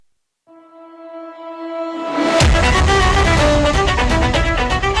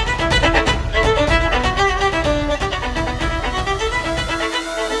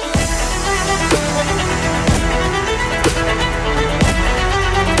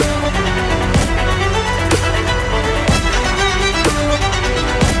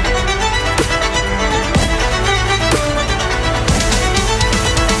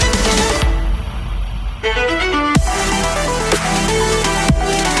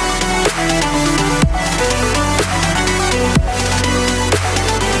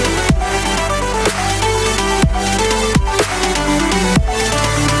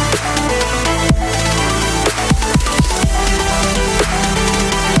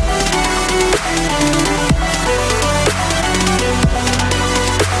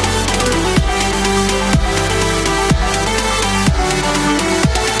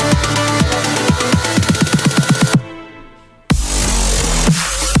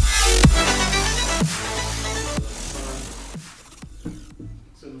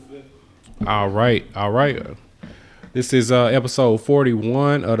All right. This is episode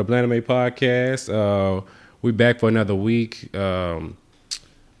 41 of the Blaname Podcast. We back for another week. I'm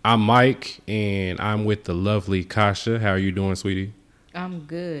Mike, and I'm with the lovely Kasha. How are you doing, sweetie? I'm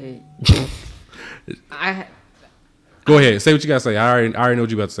good. Go ahead. Say what you got to say. I already know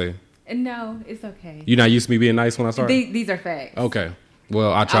what you about to say. No, it's okay. You're not used to me being nice when I start? These are facts. Okay.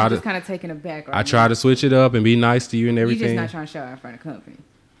 Well, I'm just kind of taking it back. I try to switch it up and be nice to you and everything. You're just not trying to show out in front of company.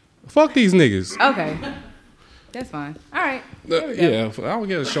 Fuck these niggas. Okay. That's fine. All right. Yeah, I don't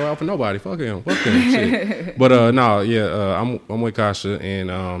get a show out for nobody. Fuck them. Shit. But I'm with Kasha,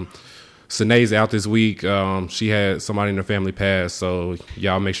 and Sanae's out this week. She had somebody in her family pass, so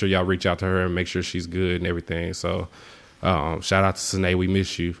y'all make sure y'all reach out to her and make sure she's good and everything. So shout out to Sanae. We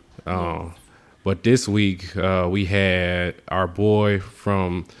miss you. But this week we had our boy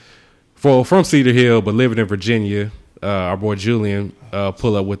from Cedar Hill, but living in Virginia. Our boy Julian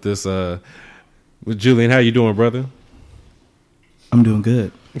pull up with this. Julian, how you doing, brother? I'm doing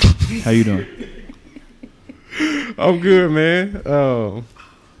good. How you doing? I'm good, man.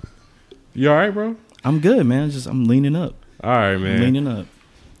 You all right, bro? I'm good, man. I'm leaning up. All right, man. Leaning up.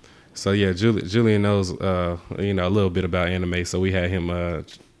 So yeah, Julian knows a little bit about anime, so we had him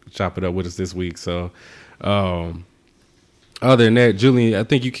chop it up with us this week. So other than that, Julian, I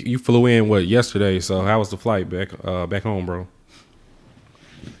think you flew in yesterday. So how was the flight back home, bro?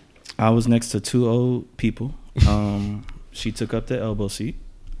 I was next to two old people. She took up the elbow seat,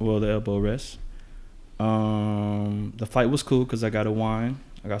 the elbow rest. The flight was cool because I got a wine.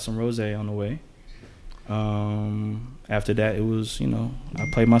 I got some rosé on the way. After that, it was, I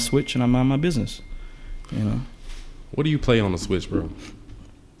played my Switch and I mind my business. What do you play on the Switch, bro?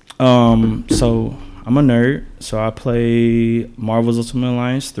 So I'm a nerd. So I play Marvel's Ultimate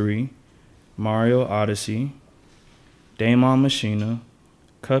Alliance 3, Mario Odyssey, Daemon Machina,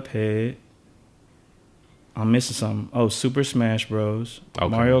 Cuphead. I'm missing something. Oh, Super Smash Bros. Okay.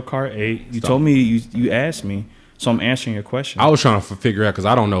 Mario Kart 8. You told me, you asked me, so I'm answering your question. I was trying to figure out because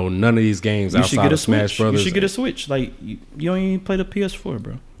I don't know none of these games outside of Smash Brothers. You should get a Switch. Like, you don't even play the PS4,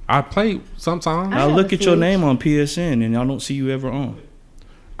 bro. I play sometimes. I look at your name on PSN and I don't see you ever on.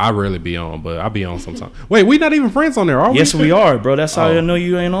 I rarely be on, but I be on sometimes. Wait, we not even friends on there, are we? Yes, we are, bro. That's how I know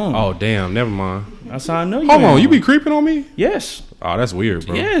you ain't on. Oh, damn. Never mind. That's how I know you Hold on. You be creeping on me? Yes. Oh, that's weird,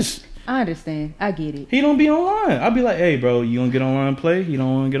 bro. Yes. I understand. I get it. He don't be online. I'll be like, hey, bro, you want to get online and play? You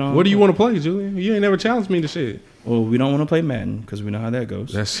don't want to get on? What do you want to play, Julian? You ain't never challenged me to shit. Well, we don't want to play Madden because we know how that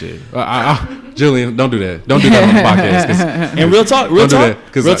goes. That's shit. Julian, don't do that. Don't do that on the podcast. And real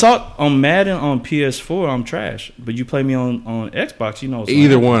talk, on Madden on PS4, I'm trash. But you play me on Xbox, you know.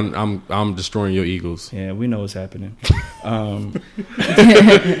 Either one, I'm destroying your Eagles. Yeah, we know what's happening.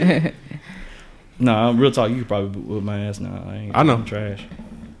 No, real talk, you could probably whip my ass now. I know. I'm trash.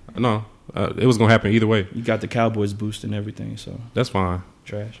 No, it was gonna happen either way. You got the Cowboys boost and everything, so that's fine.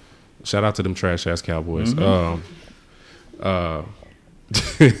 Trash. Shout out to them trash ass Cowboys. Mm-hmm.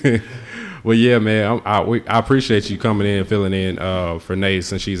 Well, yeah, man. I appreciate you coming in and filling in for Nate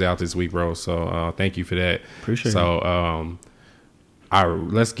since she's out this week, bro. So thank you for that. Appreciate it. So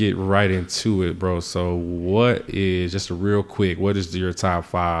let's get right into it, bro. So what is, just a real quick, what is your top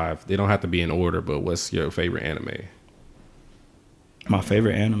 5? They don't have to be in order, but what's your favorite anime? My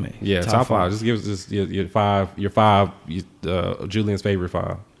favorite anime. Yeah, top 5. Just give us just your five. Julian's favorite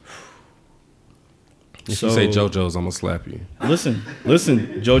 5. If you say JoJo's, I'm gonna slap you. Listen.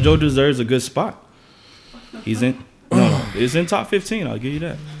 JoJo deserves a good spot. He's in top 15. I'll give you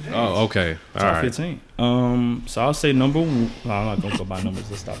that. Oh, okay. Top 15. So I'll say number 1. No, I'm not gonna go by numbers.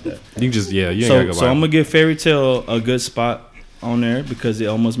 Let's stop that. You ain't gotta go by. So I'm gonna give Fairy Tail a good spot on there because it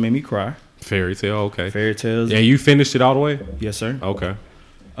almost made me cry. Fairy Tail, okay. Fairy Tails. Yeah, you finished it all the way? Yes, sir. Okay.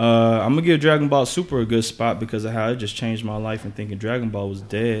 I'm gonna give Dragon Ball Super a good spot because of how it just changed my life and thinking Dragon Ball was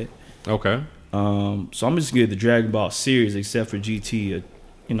dead. Okay. So I'm just gonna give the Dragon Ball series, except for GT,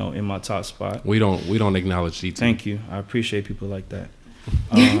 in my top spot. We don't acknowledge GT. Thank you. I appreciate people like that.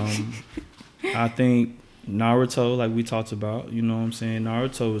 I think Naruto, like we talked about, you know what I'm saying?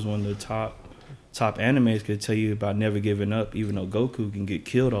 Naruto is one of the top animes, could tell you about never giving up, even though Goku can get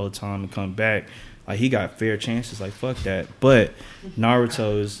killed all the time and come back. Like, he got fair chances, like, fuck that. But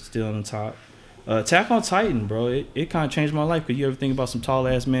Naruto is still on the top. Attack on Titan, bro, it kind of changed my life, because you ever think about some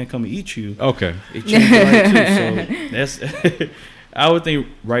tall-ass man come and eat you. Okay. It changed my life, too. So that's... I would think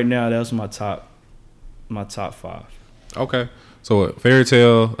right now that's my top 5. Okay. So Fairy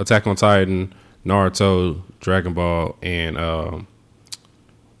Tail, Attack on Titan, Naruto, Dragon Ball, and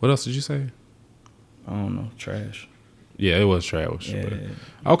what else did you say? I don't know. Trash. Yeah, it was trash. Yeah.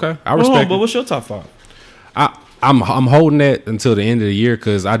 Okay, I respect. But what's your top 5? I'm holding that until the end of the year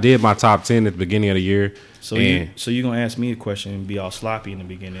because I did my top 10 at the beginning of the year. So you're gonna ask me a question and be all sloppy in the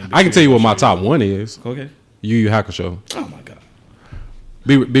beginning. I can tell you what my top 1 is. Okay. Yu Yu Hakusho. Oh my god.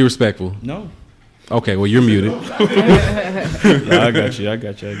 Be respectful. No. Okay, well you're muted. I got you. I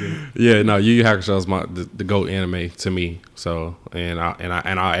get it. Yeah, no, Yu Yu Hakusho is the GOAT anime to me. So and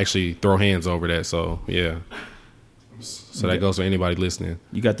I actually throw hands over that. So yeah. So that goes for anybody listening.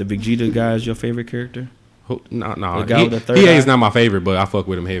 You got the Vegeta guy as your favorite character? No. The guy with the third He is eye? not my favorite, but I fuck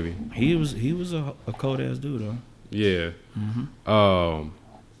with him heavy. He was a cold ass dude though. Yeah.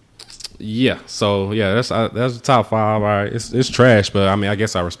 Yeah. So yeah, that's the top 5. All right, it's trash, but I mean, I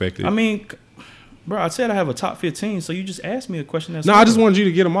guess I respect it. I mean, bro, I said I have a top 15, so you just asked me a question. That's no, I just wanted you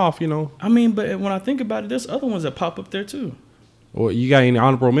to get them off. You know. I mean, but when I think about it, there's other ones that pop up there too. Or you got any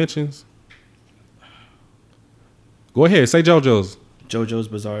honorable mentions? Go ahead, say JoJo's. JoJo's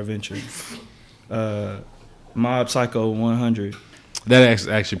Bizarre Adventure. Mob Psycho 100. That's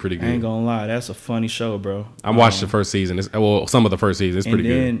actually pretty I ain't good. gonna lie, that's a funny show, bro. I watched the first season. Some of the first season. It's pretty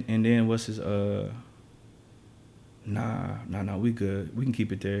good. And then what's his Nah, we good. We can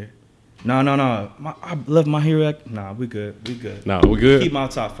keep it there. No. I love My Hero. Nah, we good. No, we good. Keep my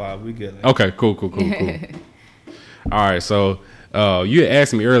top 5. We good. Okay, cool. All right, so you had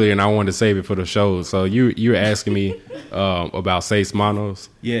asked me earlier, and I wanted to save it for the show. So you were asking me about Seis Manos.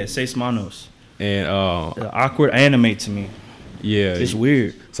 Yeah, Seis Manos. And Awkward anime to me. yeah, It's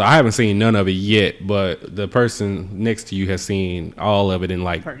weird. So I haven't seen none of it yet, but the person next to you has seen all of it in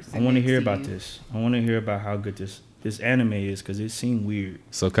like. Person I want to next hear to about you. this. I want to hear about how good this anime is because it seemed weird.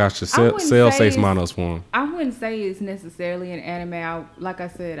 So Kasha, I wouldn't sell say Seis it's- Manos for him. I wouldn't say it's necessarily an anime. Like I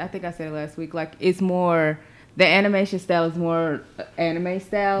said, I think I said it last week. Like it's more, the animation style is more anime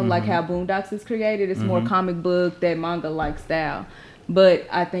style, like how Boondocks is created. It's more comic book, that manga like style. But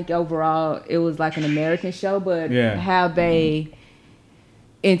I think overall it was like an American show. But Yeah. how they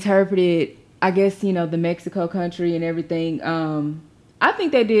interpreted, I guess, the Mexico country and everything. I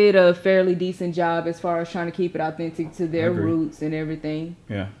think they did a fairly decent job as far as trying to keep it authentic to their agree. roots and everything.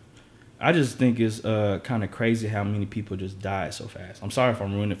 Yeah. I just think it's kind of crazy how many people just die so fast. I'm sorry if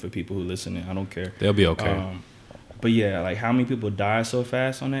I'm ruining it for people who listening. I don't care. They'll be okay. But yeah, like how many people die so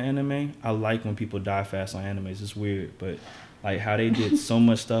fast on that anime. I like when people die fast on animes. It's weird, but like how they did so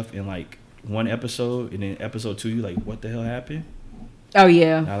much stuff in like one episode, and then episode 2, you like, what the hell happened? Oh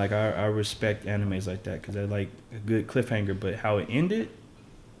yeah. I respect animes like that because they're like a good cliffhanger. But how it ended,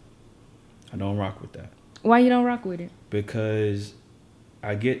 I don't rock with that Why you don't rock with it? because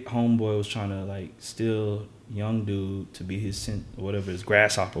I get homeboy was trying to like steal young dude to be his whatever, his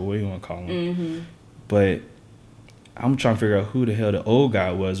grasshopper, what you want to call him. Mm-hmm. But I'm trying to figure out who the hell the old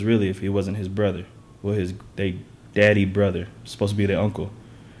guy was really if he wasn't his brother. Well, they daddy brother, supposed to be their uncle.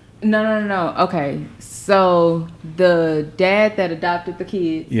 No. Okay, so the dad that adopted the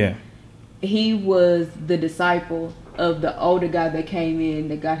kids, Yeah. he was the disciple of the older guy that came in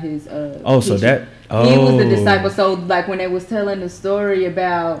that got his. So teacher. that. He was the Oh. disciple. So like when they was telling the story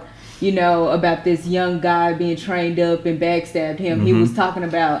about about this young guy being trained up and backstabbed him, he was talking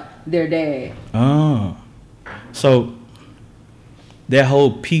about their dad. Oh. So that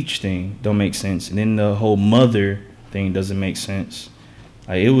whole Peach thing don't make sense, and then the whole mother thing doesn't make sense.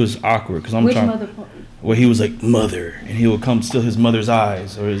 Like it was awkward because I'm Which trying. mother? Where he was like mother, and he would come steal his mother's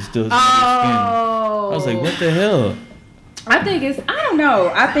eyes or steal his mother's skin. I was like, what the hell? I think I don't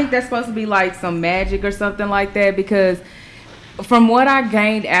know. I think that's supposed to be like some magic or something like that because from what I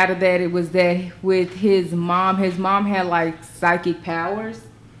gained out of that, it was that with his mom had like psychic powers.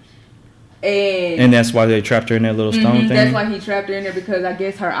 And that's why they trapped her in that little stone thing. That's why he trapped her in there because I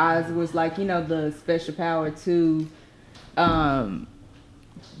guess her eyes was like, the special power to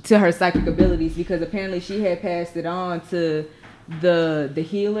her psychic abilities because apparently she had passed it on to the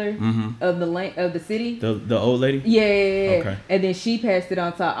healer of the city. The old lady? Yeah. Okay. And then she passed it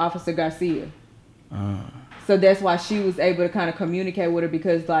on to Officer Garcia. So that's why she was able to kind of communicate with her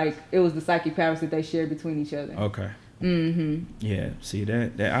because like it was the psychic powers that they shared between each other. Okay. Mm-hmm. Yeah. See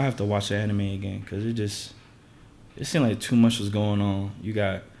that I have to watch the anime again because it seemed like too much was going on. You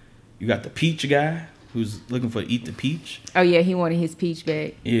got the Peach guy who's looking for eat the peach. Oh yeah, he wanted his peach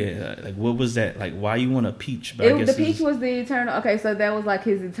back. Yeah. Like what was that? Like why you want a peach? But The peach was the eternal. Okay, so that was like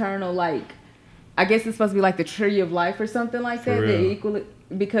his eternal like. I guess it's supposed to be like the tree of life or something like that.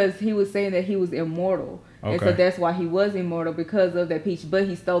 Because he was saying that he was immortal. Okay. And so that's why he was immortal because of that peach. But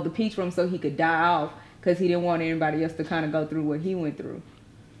he stole the peach from him so he could die off because he didn't want anybody else to kind of go through what he went through.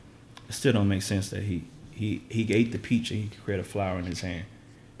 It still don't make sense that he ate the peach and he could create a flower in his hand.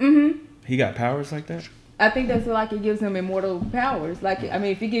 Mm-hmm. He got powers like that? I think that's like it gives him immortal powers. Like, I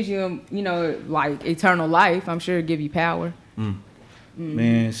mean, if it gives you, you know, like eternal life, I'm sure it'll give you power.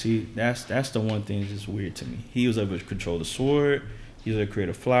 Man, see, that's the one thing that's just weird to me. He was able to control the sword. He was able to create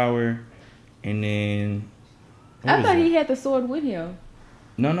a flower, and then I thought he had the sword with him.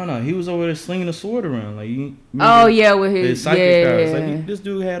 No. He was over there slinging the sword around. Like, with his psychic powers. Like, this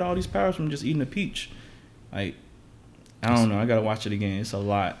dude had all these powers from just eating a peach. Like, I don't know. I gotta watch it again. It's a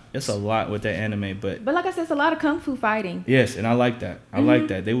lot. It's a lot with that anime, but like I said, it's a lot of kung fu fighting. Yes, and I like that. I like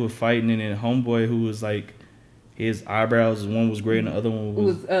that. They were fighting, and then homeboy who was like, his eyebrows, one was gray and the other one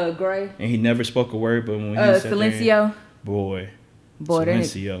was gray. And he never spoke a word, but when he said Silencio. Boy,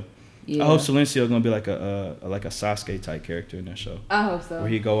 Silencio. Yeah. I hope Silencio gonna be like a Sasuke type character in that show. I hope so. Where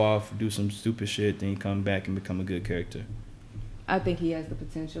he go off, do some stupid shit, then he come back and become a good character. I think he has the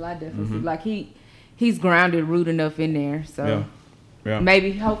potential. I definitely see. Like he's grounded, root enough in there. So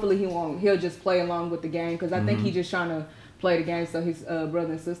maybe, hopefully, he'll just play along with the game because I think he's just trying to play the game so his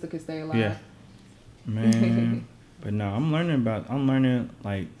brother and sister can stay alive. Yeah, man. But no, I'm learning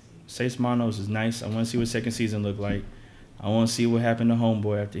like Seis Manos is nice. I want to see what second season look like. I want to see what happened to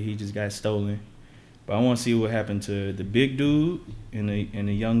homeboy after he just got stolen. But I want to see what happened to the big dude and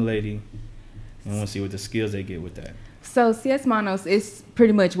the young lady. And I want to see what the skills they get with that. So Seis Manos is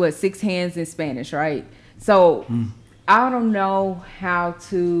pretty much what, 6 hands in Spanish, right? So I don't know how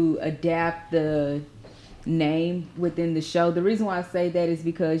to adapt the name within the show. The reason why I say that is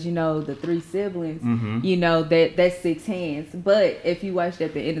because, you know, the 3 siblings, you know, that's 6 hands. But if you watched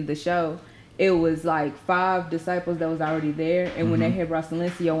at the end of the show, it was like 5 disciples that was already there. And when they had brought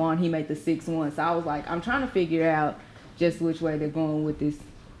Silencio on, he made the 6th one. So I was like, I'm trying to figure out just which way they're going with this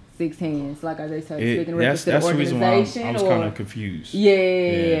 6 hands. Like, are they speaking reference to the organization? That's the reason why I was kind of confused.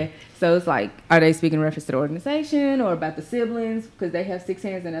 Yeah. So it's like, are they speaking reference to the organization or about the siblings? Because they have 6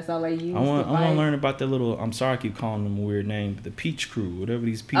 hands and that's all they use. I want to learn about the little, I'm sorry I keep calling them a weird name, but the Peach Crew, whatever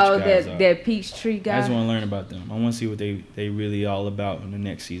these Peach guys are. That Peach Tree guy. I just want to learn about them. I want to see what they really all about in the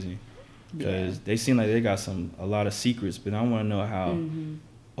next season. Because they seem like they got a lot of secrets, but I want to know how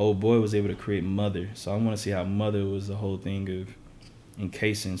old boy was able to create Mother. So I want to see how Mother was the whole thing of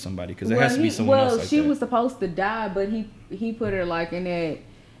encasing somebody, because there has to be someone else like that. Well, she was supposed to die, but he put her like in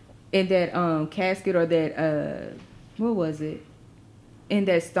that casket or that what was it? In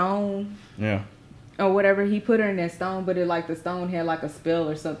that stone. Yeah. Or whatever, he put her in that stone, but the stone had like a spell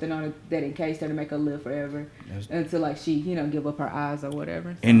or something on it that encased her to make her live forever until like she, you know, give up her eyes or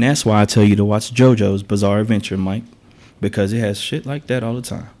whatever. So. And that's why I tell you to watch JoJo's Bizarre Adventure, Mike, because it has shit like that all the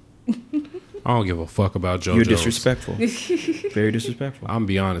time. I don't give a fuck about JoJo's. You're disrespectful. Very disrespectful. I'm gonna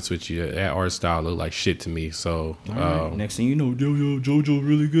be honest with you. That art style look like shit to me. So right. Next thing you know, JoJo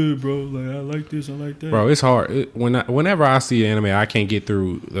really good, bro. Like, I like this, I like that. Bro, it's hard. Whenever I see an anime, I can't get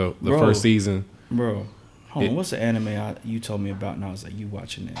through the first season. Bro, hold on. What's the anime you told me about? And I was like, you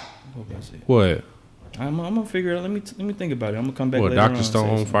watching that? What was it? What? I'm gonna figure it out. Let me think about it. I'm gonna come back. What? Later Dr.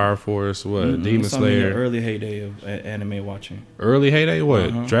 Stone, Fire Force. What? Demon Slayer. Your early heyday of anime watching. Early heyday?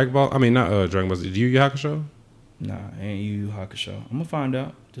 What? Dragon Ball? I mean, not Dragon Ball. Yu Yu Hakusho? Nah, ain't Yu Yu Hakusho. I'm gonna find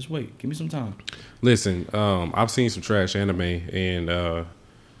out. Just wait. Give me some time. Listen, I've seen some trash anime, and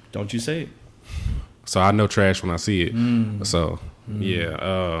don't you say it. So I know trash when I see it. So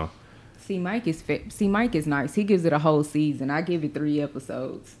yeah. See, Mike is nice. He gives it a whole season. I give it 3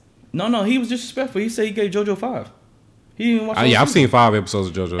 episodes. No, he was disrespectful. He said he gave JoJo 5. He didn't watch. I've seen 5 episodes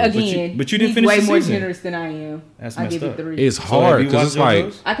of JoJo. Again, but you didn't finish the season. Way more generous than I am. That's I messed give up. it 3. It's hard because it's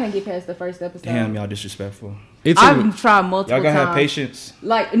like I can't get past the first episode. Damn, y'all disrespectful. I've tried multiple times. Y'all gotta have patience.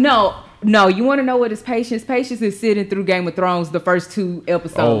 Like no. You want to know what is patience? Patience is sitting through Game of Thrones the first 2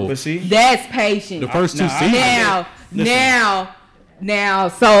 episodes. Oh, but see, that's patience. The first 2 seasons. Now,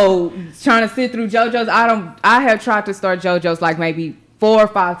 so trying to sit through JoJo's, I have tried to start JoJo's like maybe 4 or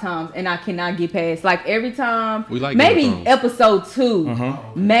 5 times, and I cannot get past. Like every time, maybe episode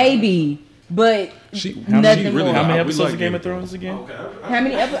 2, maybe, but nothing more. How many episodes of Game of Thrones again? How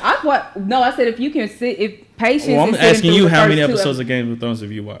many episodes? I said if you can sit, if patience. Well, I'm asking you how many episodes of Game of Thrones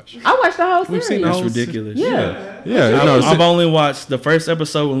have you watched? I watched the whole series. That's ridiculous. Yeah. I've only watched the first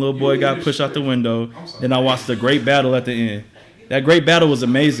episode when little boy got pushed out the window. Then I watched the great battle at the end. That great battle was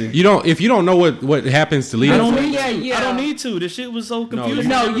amazing. If you don't know what happens to lead up to I don't need to. This shit was so confusing.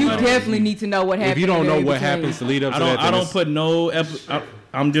 No, you definitely need to know what happens. If you don't know what happens to lead up to that, I don't put no.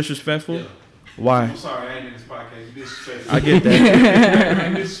 I'm disrespectful. Yeah. Why? I'm sorry, I ain't in this podcast. You disrespectful. I get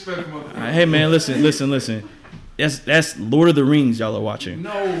that. Disrespectful. Hey man, listen. That's Lord of the Rings y'all are watching.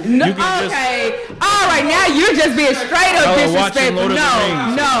 No, okay. All right, now you're just being straight up disrespectful.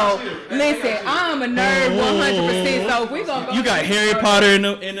 No. Listen, I'm a nerd 100%. So if we gonna go, you got Harry Potter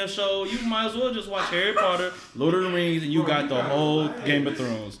in the show. You might as well just watch Harry Potter, Lord of the Rings, and you got the whole Game of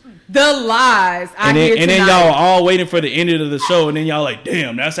Thrones. The lies. And then y'all all waiting for the end of the show, and then y'all like,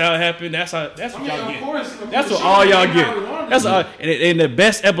 damn, that's how it happened. That's what y'all get. That's what all y'all get. That's all. And the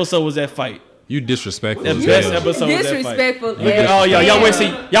best episode was that fight. You disrespectful. The best episode was that fight. Disrespectful. Look at all y'all.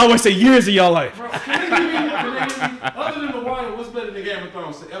 Y'all wasted years of y'all life. Other than The Wire, what's better than Game of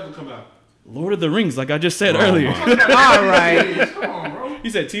Thrones to ever come out? Lord of the Rings, like I just said earlier. All right. Come on, bro. You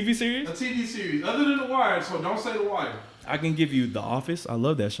said TV series? A TV series. Other than The Wire, so don't say The Wire. I can give you The Office. I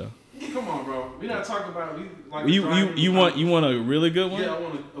love that show. Come on, bro. We're not talking about you want a really good one? Yeah,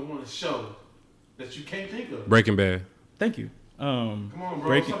 I want a show that you can't think of. Breaking Bad. Thank you. Come on,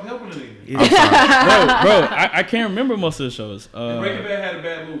 bro. Stop helping the nigga. bro, I can't remember most of the shows. Breaking Bad had a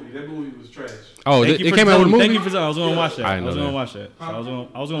bad movie. That movie was trash. Oh, it came out with a movie? Thank you for that. I was going to watch that. I was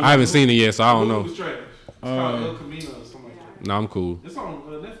gonna I haven't seen it yet, so I don't know. It was trash. It's called El Camino or something like that. No, I'm cool. It's on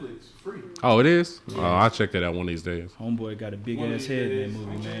Netflix. Free. Oh, it is? Yeah. Oh, I'll check that out one of these days. Homeboy got a big ass head in that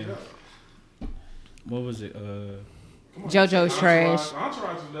movie, man. What was it? JoJo's trash.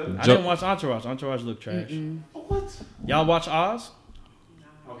 Entourage is better. I didn't watch Entourage. Entourage looked trash. What? Y'all watch Oz?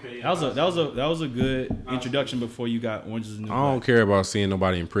 Okay. Yeah, that was a good introduction before you got Orange is the New Black. I don't care about seeing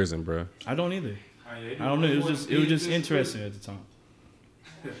nobody in prison, bro. I don't either. I don't know. It was just interesting at the time.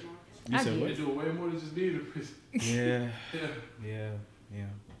 You said what? They do way more than just being in prison. Yeah.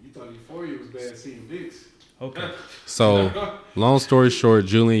 You thought Euphoria was bad seeing dicks. Okay. So, long story short,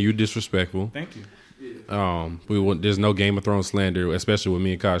 Julian, you disrespectful. Thank you. There's no Game of Thrones slander, especially with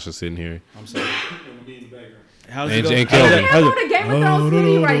me and Kasha sitting here. I'm sorry. And Kelvin. I'm on the Game of Thrones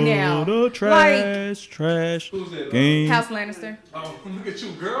city right now. Trash. Who's that? Game. House Lannister. Oh, look at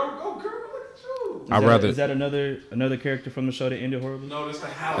you, girl. Oh, girl, look at you. Is that another character from the show that ended horribly? No, that's the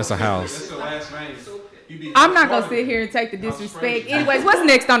house. That's a house. That's the last name. I'm not gonna sit here and take the disrespect. Anyways, what's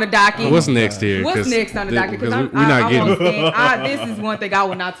next on the docket? What's next here? What's next on the docket? Because we're not getting. This is one thing I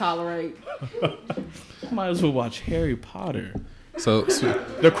will not tolerate. Might as well watch Harry Potter. So I'm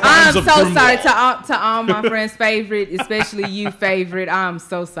so sorry to all my friends' favorite, especially you favorite. I'm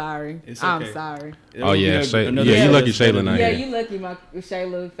so sorry. It's okay. I'm sorry. Oh yeah, you lucky Shayla not here. here. You lucky my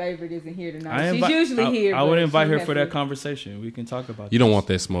Shayla favorite isn't here tonight. She's usually here. I would invite her for that conversation. We can talk about. You don't want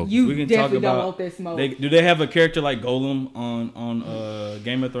that smoke. We can definitely don't want that smoke. Do they have a character like Golem on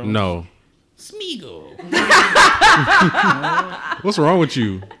Game of Thrones? No. Smeagol. What's wrong with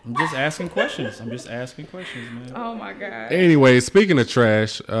you? I'm just asking questions, man. Oh my god. Anyway, speaking of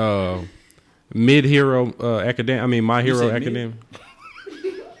trash, Mid-Hero Academia. I mean, My Hero Academia.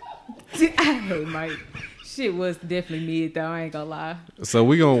 I hate Mike. Shit was definitely mid though. I ain't gonna lie. So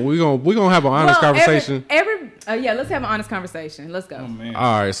we gonna have an honest conversation. Let's have an honest conversation. Let's go. Oh man.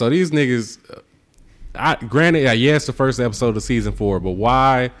 All right. So these niggas. Granted, yes, the first episode of season 4, but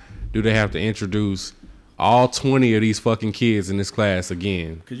why do they have to introduce all 20 of these fucking kids in this class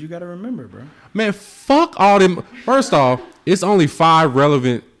again? Because you got to remember, bro. Man, fuck all them. First off, it's only 5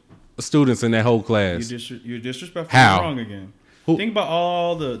 relevant students in that whole class. You're disrespectful. How? You're wrong again. Think about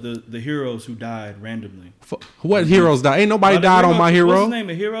all the heroes who died randomly. What heroes died? Ain't nobody died on My Hero. What's his name?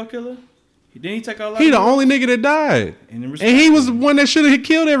 A hero killer? Didn't he take out a lot He of the heroes? only nigga that died. And he was the one that should have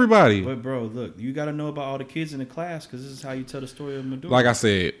killed everybody. But bro, look, you got to know about all the kids in the class because this is how you tell the story of Medulla. Like I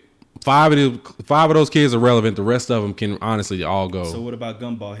said, 5 of those kids are relevant. The rest of them can honestly all go. So what about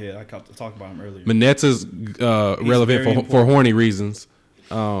Gumball Head? I talked about him earlier. Manetta's relevant for horny reasons.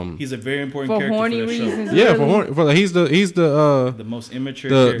 He's a very important for character horny for that reasons. show. Yeah, really? he's The most immature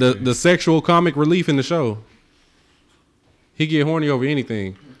character. the sexual comic relief in the show. He get horny over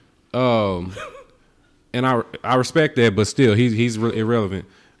anything. And I respect that, but still he's irrelevant.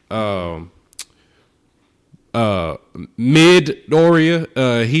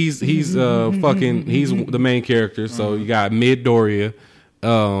 Midoriya, he's the main character. So you got Midoriya,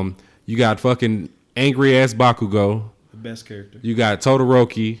 you got fucking angry ass Bakugo, the best character. You got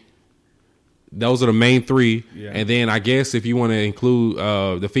Todoroki. Those are the main 3, yeah. And then I guess if you want to include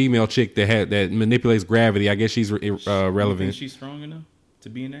the female chick that manipulates gravity, I guess she's relevant. You think she's strong enough to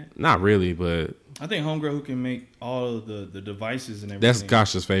be in that? Not really, but I think Homegirl who can make all of the devices and everything. that's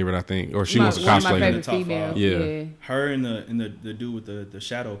Kasha's favorite, I think, or she wants to one of cosplay. my favorite females. Yeah. Her and the dude with the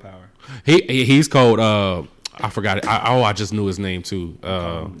shadow power. He's called. I forgot it. I just knew his name too.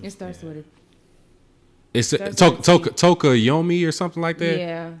 It starts with it. It's That's Toka Yomi or something like that.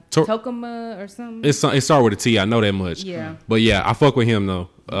 Yeah. To- Tokuma or something. It started with a T. I know that much. Yeah. But yeah, I fuck with him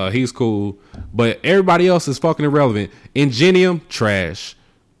though. He's cool. But everybody else is fucking irrelevant. Ingenium, trash.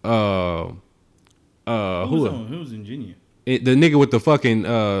 Who? Who's Ingenious? The nigga with the fucking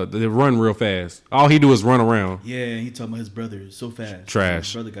the run real fast. All he do is run around. Yeah, he talking about his brother is so fast. Trash.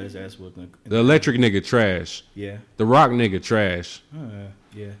 His brother got his ass whooped. The electric nigga, trash. Yeah. The rock nigga, trash.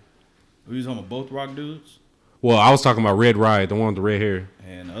 Yeah. We was talking about both rock dudes. Well, I was talking about Red Riot, the one with the red hair.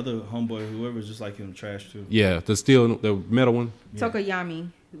 And the other homeboy, whoever's just like him, trash too. Yeah, the metal one. Tokayami.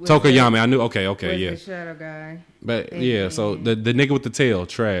 Tokayami, I knew. Okay, Was yeah. the shadow guy. But yeah, so the nigga with the tail,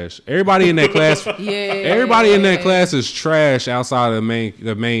 trash. Everybody in that class, Yeah. everybody in that class is trash outside of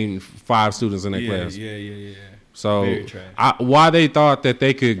the main 5 students in that class. Yeah. So Very trash. why they thought that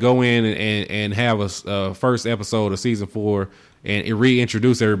they could go in and have a first episode of season 4 and it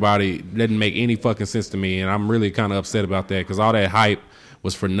reintroduce everybody doesn't make any fucking sense to me, and I'm really kind of upset about that because all that hype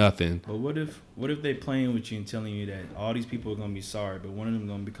was for nothing. But what if they playing with you and telling you that all these people are gonna be sorry, but one of them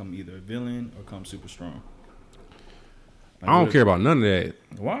gonna become either a villain or come super strong? Like, I don't care about none of that.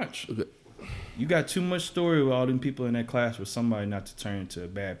 Watch. You got too much story with all them people in that class for somebody not to turn into a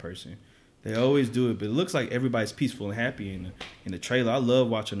bad person. They always do it, but it looks like everybody's peaceful and happy in the trailer. I love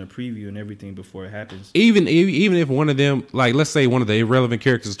watching the preview and everything before it happens. Even if one of them, like let's say one of the irrelevant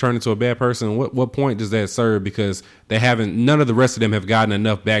characters turned into a bad person, what point does that serve? Because none of the rest of them have gotten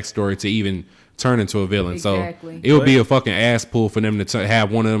enough backstory to even turn into a villain. Exactly. So it would be a fucking ass pull for them to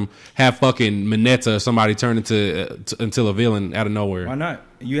have one of them have fucking Mineta or somebody turn into a villain out of nowhere. Why not?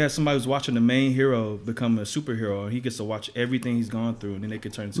 You have somebody who's watching the main hero become a superhero, and he gets to watch everything he's gone through, and then they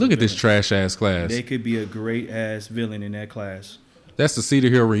could turn into Look a at this villain. trash ass class. They could be a great ass villain in that class. That's the Cedar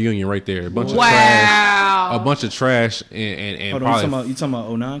Hill reunion right there. A bunch of trash. Wow. A bunch of trash and Hold on, probably. you talking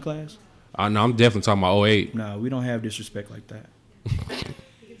about 09 class? No, I'm definitely talking about 08. Nah, we don't have disrespect like that.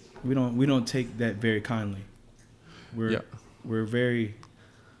 we don't take that very kindly. We're very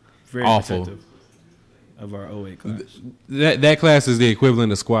Awful. protective of our 08 class. That class is the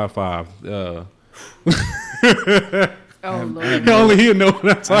equivalent of Squad 5. Oh Lord. Only he'll know what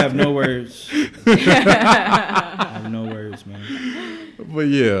I'm talking. I have no words. I have no words, man. But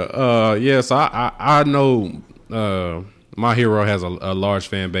yeah. So I know My Hero has a large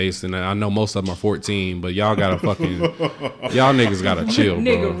fan base, and I know most of them are 14. But y'all gotta y'all niggas gotta chill, bro.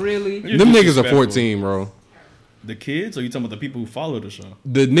 Nigga, really? Them niggas are disrespectful. 14, bro. The kids, or you talking about the people who follow the show?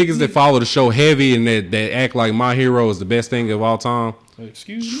 The niggas that follow the show heavy and that act like My Hero is the best thing of all time.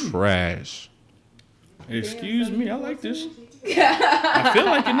 Excuse me. Trash. Excuse me. I like this. I feel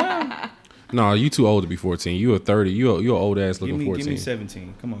like it now. No, you too old to be 14. You a 30. You an old ass looking 14. Give me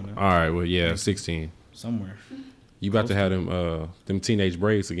 17. Come on now. All right, well, yeah, 16. Somewhere. You about to have them teenage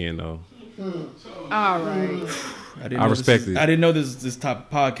braids again, though. All right. I respect it. I didn't know this type of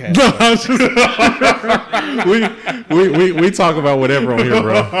podcast. we talk about whatever on here,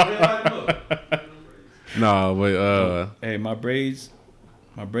 bro. No, but Hey, my braids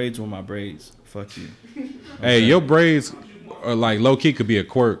were my braids. Fuck you. hey, your braids are like low key could be a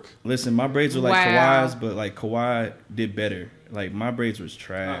quirk. Listen, my braids were like Wow. Kawhi's, but like Kawhi did better. Like my braids was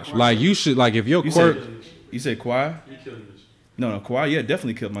trash. Like you should like if your You quirk. said Kawhi? No, Kawhi, yeah,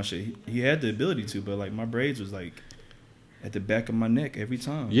 definitely killed my shit. He had the ability to, but like my braids was like at the back of my neck every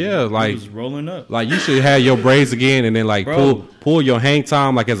time. Yeah, it like- was rolling up. Like you should have your braids again, and then like Bro. pull your hang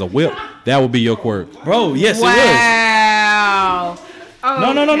time like as a whip. That would be your quirk. Bro, yes, it was. Wow.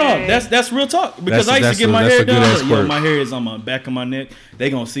 No. Okay. That's real talk. Because I used That's to get my that's hair a good done. ass Like, yo, quirk. my hair is on my back of my neck. They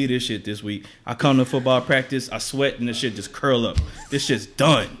gonna see this shit this week. I come to football practice, I sweat, and the shit just curl up. This shit's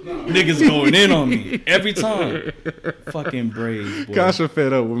done. Niggas going in on me every time. Fucking braids, boy. Gosh, I'm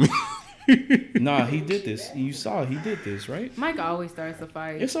fed up with me. Nah, he did this. You saw he did this, right? Mike always starts a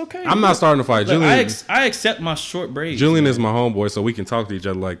fight. It's okay. I'm not starting to fight. Look, Julian, I accept my short braids. Julian man. is my homeboy, so we can talk to each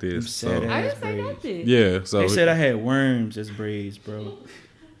other like this. Sad So, I ass didn't say braids. nothing. yeah, so They said I had worms as braids, bro.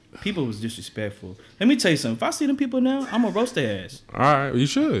 People was disrespectful. Let me tell you something. If I see them people now, I'm gonna roast their ass. all right, you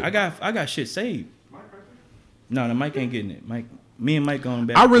should. I got shit saved. No, the Mike ain't getting it. Me and Mike going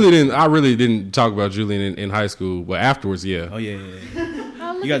back. I really didn't talk about Julian in high school, but afterwards, yeah. Oh yeah.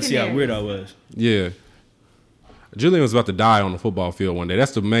 Oh, look You got at to see how that. weird I was. Yeah. Julian was about to die on the football field one day.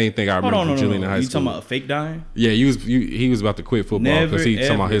 That's the main thing I Hold remember on, from no. Julian in high You school. talking about a fake dying? Yeah, he was about to quit football Never because he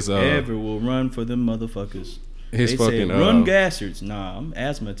talking about his ever will run for them motherfuckers. his They fucking said, run gassards. Nah, I'm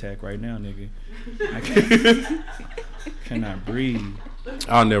asthma attack right now, nigga. I cannot breathe.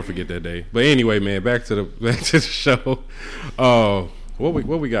 I'll never forget that day. But anyway, man, back to the show.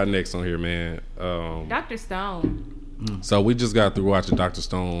 What we got next on here, man? Dr. Stone. So we just got through watching Dr.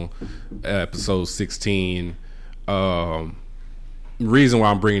 Stone episode 16. Reason why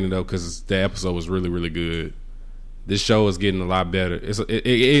I'm bringing it up because the episode was really, really good. This show is getting a lot better.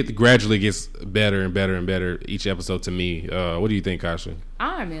 It gradually gets better and better and better each episode to me. What do you think, Kasha?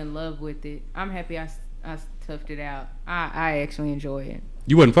 I'm in love with it. I'm happy I toughed it out. I actually enjoy it.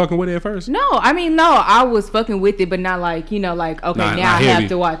 You wasn't fucking with it at first? No, I mean, no, I was fucking with it, but not like, like, okay, Not now I heavy. have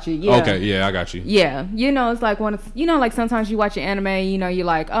to watch it. Yeah. Okay, yeah, I got you. Yeah. It's like when it's, like sometimes you watch an anime, you're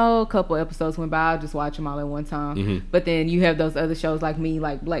like, oh, a couple episodes went by, I'll just watch them all at one time. Mm-hmm. But then you have those other shows like me,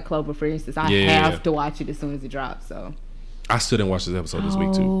 like Black Clover, for instance. I have to watch it as soon as it drops, so. I still didn't watch this episode this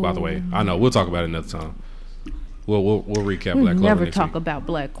week, too, by the way. I know. We'll talk about it another time. We'll recap Black Clover never next talk week. about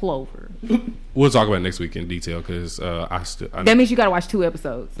Black Clover. We'll talk about it next week in detail because I That means you got to watch 2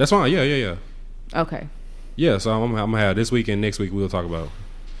 episodes. That's fine. Yeah. Okay. Yeah, so I'm gonna have this week and next week we'll talk about.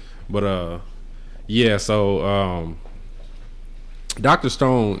 But yeah, so Dr.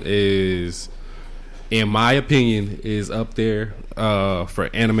 Stone is, in my opinion, is up there for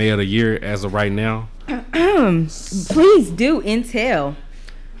anime of the year as of right now. Please do intel.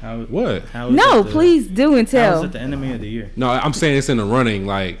 What? Please do How is intel. it the anime of the year? No, I'm saying it's in the running.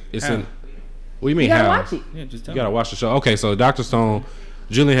 Like it's How? in. What do you mean? You gotta how? watch it. Yeah, just tell You gotta me. watch the show. Okay, so Dr. Stone,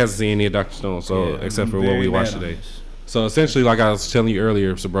 Julian hasn't seen any of Dr. Stone, so Yeah, except I'm for what very we watched bad on today. this. So essentially, like I was telling you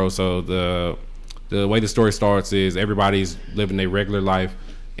earlier, so bro, so the way the story starts is everybody's living their regular life,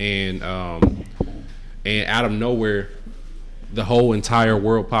 and out of nowhere, the whole entire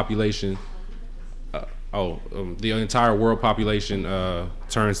world population, the entire world population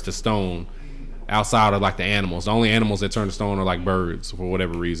turns to stone. Outside of like the animals, the only animals that turn to stone are like birds for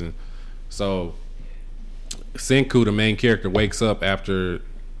whatever reason. So Senku, the main character, wakes up after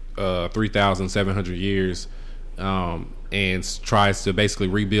 3,700 years and tries to basically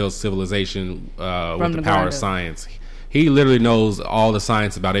rebuild civilization with the power of science. He literally knows all the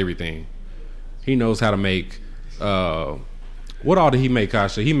science about everything. He knows how to make what all did he make,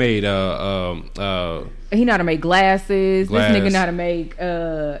 Kasha? He made He know how to make glasses. Glass. This nigga know how to make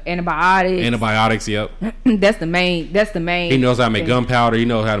antibiotics. antibiotics. Yep. That's the main. He knows how to make thing. gunpowder. He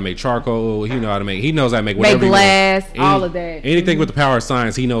knows how to make charcoal. He knows how to make whatever. Make he glass. wants. All of that. Anything with the power of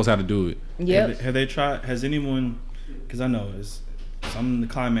science, he knows how to do it. Yep. Have they tried? Has anyone? Because I know it's some the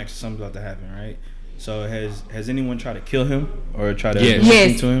climax. Something's about to happen, right? So has anyone tried to kill him or try to do something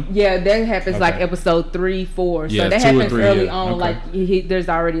Yes. to him? Yeah, that happens like Okay. episode 3, 4. So Yeah, that 2 and happens 3, early yeah. on. Okay. Like there's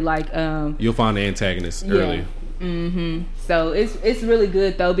already like You'll find the antagonist early. So it's really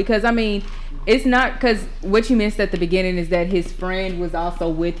good though because I mean it's not because what you missed at the beginning is that his friend was also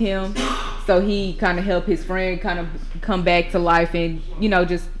with him, so he kind of helped his friend kind of come back to life and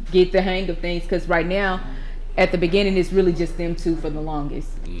just get the hang of things. Because right now, at the beginning, it's really just them two for the longest.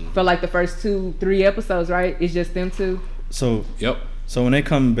 For like the first 2-3 episodes, right? It's just them two. So Yep. So when they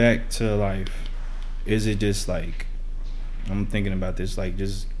come back to life, is it just like I'm thinking about this, like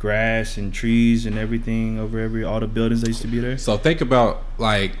just grass and trees and everything over all the buildings that used to be there? So think about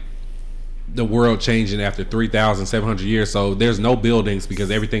like the world changing after 3,700 years. So there's no buildings because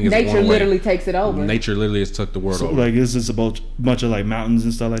everything is Nature going away. literally takes it over. Nature literally has took the world So over. like is this a bunch of like mountains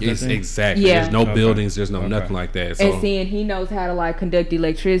and stuff like that? It's thing? exactly. Yeah. There's no Okay. buildings. There's no Okay. nothing like that. So And seeing he knows how to like conduct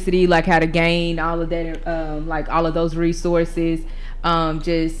electricity, like how to gain all of that, like all of those resources.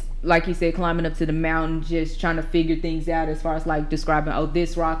 Just like he said, climbing up to the mountain, just trying to figure things out as far as like describing,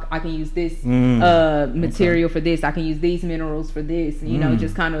 this rock, I can use this material for this. I can use these minerals for this.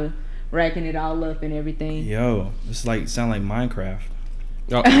 Just kind of racking it all up and everything. Yo, this like sound like Minecraft.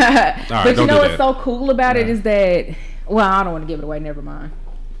 oh, all right, But don't do what's that. so cool about it Yeah. is that, well, I don't want to give it away. Never mind.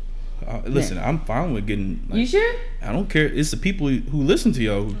 Listen, I'm fine with getting. Like, You sure? I don't care. It's the people who listen to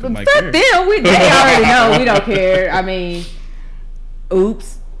y'all who might Fuck care. them. They already know. We don't care. I mean,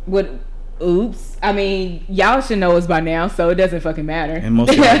 oops. Oops. I mean, y'all should know us by now, so it doesn't fucking matter. And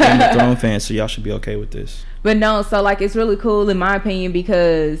most of y'all Game of Thrones fans, so y'all should be okay with this. But no, so like it's really cool in my opinion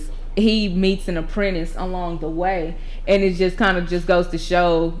because he meets an apprentice along the way, and it just kind of just goes to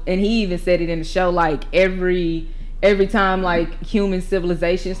show. And he even said it in the show, like every time like human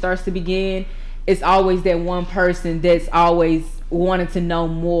civilization starts to begin, it's always that one person that's always wanting to know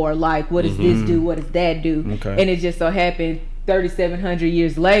more. Like, what does this do? What does that do? Okay. And it just so happened 3,700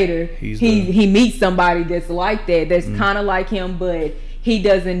 years later, He's he meets somebody that's like that, that's kind of like him, but he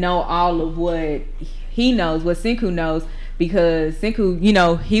doesn't know all of what he knows, what Senku knows, because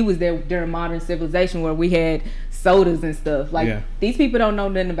Senku, he was there during modern civilization where we had sodas and stuff. Like, Yeah. these people don't know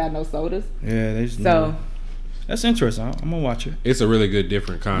nothing about no sodas. Yeah, they just So, that's interesting. I'm gonna watch it. It's a really good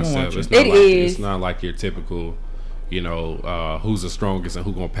different concept. watch It's it. not It like, is. It's not like your typical who's the strongest and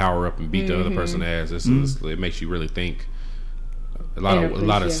who's gonna power up and beat the other person ass. It makes you really think. A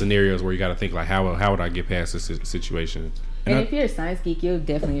lot of scenarios where you got to think like, how would I get past this situation? And if you're a science geek, you'll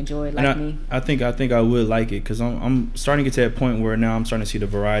definitely enjoy it, like me. I think I would like it because I'm starting to get to that point where now I'm starting to see the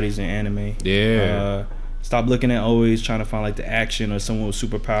varieties in anime. Yeah. Stop looking at always trying to find like the action or someone with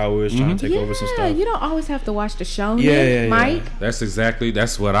superpowers trying to take over some stuff. You don't always have to watch the shonen, Mike.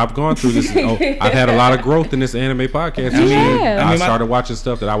 That's what I've gone through. I've had a lot of growth in this anime podcast. I started watching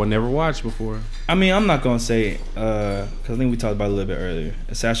stuff that I would never watch before. I mean, I'm not gonna say because I think we talked about it a little bit earlier.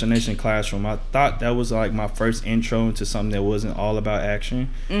 Assassination Classroom. I thought that was like my first intro into something that wasn't all about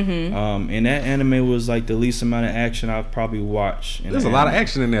action. And that anime was like the least amount of action I've probably watched. There's a lot of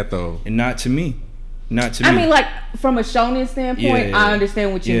action in that though, and not to me. I mean, like, from a shonen standpoint, I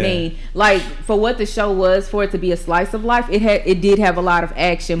understand what you mean. Like, for what the show was, for it to be a slice of life, it did have a lot of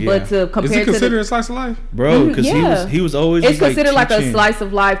action. But to compare is it considered a slice of life, bro? Because he was always. It's considered like a slice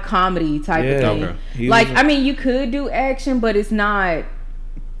of life comedy type of thing. Okay. Like, I mean, you could do action, but it's not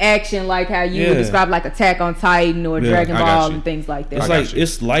action like how you would describe like Attack on Titan or Dragon Ball and things like that. It's like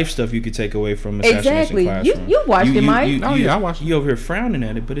it's life stuff you could take away from Assassination Classroom. You watched it, Mike. I watched it. You over here frowning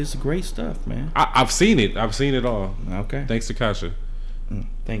at it, but it's great stuff, man. I've seen it. I've seen it all. Okay. Thanks to Kasha.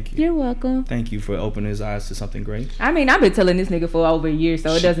 Thank you. You're welcome. Thank you for opening his eyes to something great. I mean, I've been telling this nigga for over a year,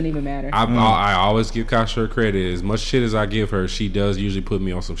 so it doesn't even matter. I always give Kasha her credit. As much shit as I give her, she does usually put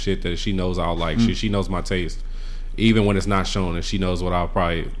me on some shit that she knows I'll like. She knows my taste. Even when it's not shown, and she knows what I'll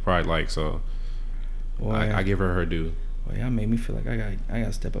probably like, so I give her due. Well, y'all made me feel like I got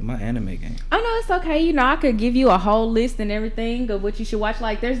to step up my anime game. Oh no, it's okay. I could give you a whole list and everything of what you should watch.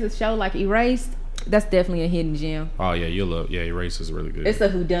 Like, there's this show like Erased. That's definitely a hidden gem. Oh yeah, you'll love. Yeah, Erased is really good. It's a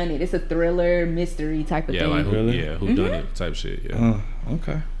whodunit. It's a thriller mystery type of thing. Like really? whodunit type shit. Yeah.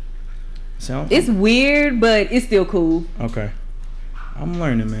 Okay. So it's weird, but it's still cool. Okay. I'm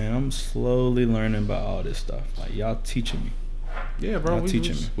learning, man. I'm slowly learning about all this stuff. Like, y'all teaching me. Yeah, bro.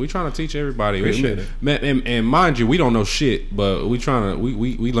 We trying to teach everybody. Appreciate it. Man, and mind you, we don't know shit, but we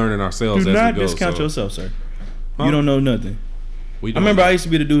learning ourselves as we go. Do not discount yourself, sir. Huh? You don't know nothing. I remember I used to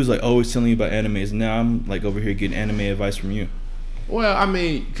be the dude who's like always telling you about animes. Now I'm like over here getting anime advice from you. Well, I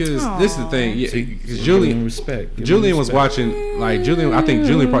mean, because this is the thing. Yeah, because Julian was watching. Like Julian, I think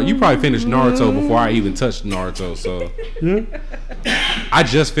Julian. You probably finished Naruto before I even touched Naruto. So I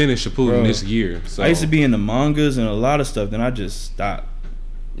just finished Shippuden this year. So I used to be in the mangas and a lot of stuff. Then I just stopped.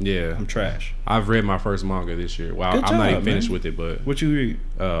 Yeah, I'm trash. I've read my first manga this year. Well, I'm not even finished with it, but what you read?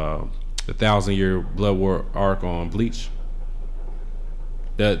 The 1,000-year Blood War arc on Bleach.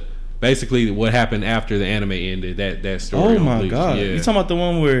 That. Basically, what happened after the anime ended, that story. Oh my Bleach. god! Yeah. You talking about the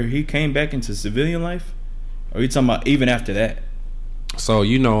one where he came back into civilian life, or you talking about even after that? So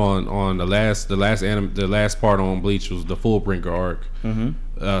on the last part on Bleach was the Fullbringer arc.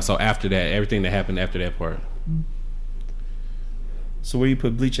 So after that, everything that happened after that part. So where you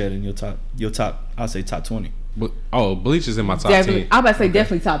put Bleach at in your top? I'll say top 20. Bleach is in my top 10. I'm about to say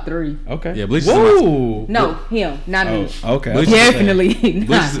definitely top 3. Okay. Yeah, Bleach is in No, him, not me. Okay. Bleach definitely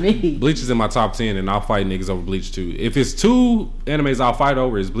not me. Bleach is in my top 10, and I'll fight niggas over Bleach too. If it's two animes I'll fight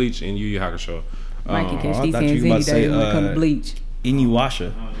over, it's Bleach and Yu Yu Hakusho. Mike can catch these hands any day when it comes to Bleach.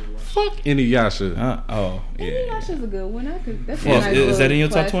 Inuyasha. Fuck Inuyasha. Inuyasha's a good one. Is that in your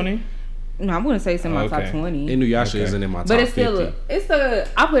top 20? No, I'm gonna say it's in my top 20. Inuyasha isn't in my top 50. But it's still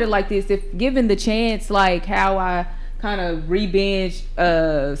I put it like this: if given the chance, like how I kind of re-binged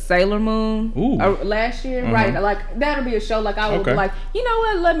Sailor Moon last year, right? Like that'll be a show like I would be like, you know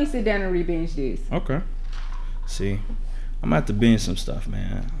what? Let me sit down and re-binge this. Okay. See, I'm gonna have to binge some stuff,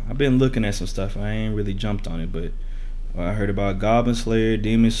 man. I've been looking at some stuff. I ain't really jumped on it, but I heard about Goblin Slayer,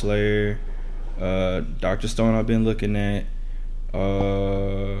 Demon Slayer, Dr. Stone. I've been looking at.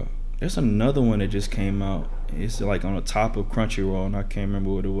 There's another one that just came out. It's like on the top of Crunchyroll, and I can't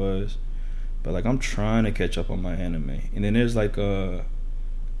remember what it was. But like I'm trying to catch up on my anime. And then there's like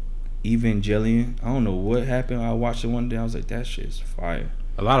Evangelion. I don't know what happened. I watched it one day. I was like, that shit's fire.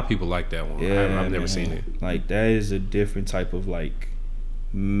 A lot of people like that one. Yeah, I've never seen it. Like that is a different type of like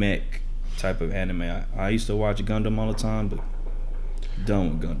mech type of anime. I used to watch Gundam all the time, but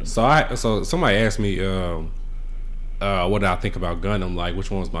done with Gundam. So somebody asked me what did I think about Gundam, like which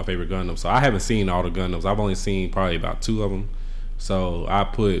one was my favorite Gundam. So I haven't seen all the Gundams. I've only seen probably about 2 of them. So I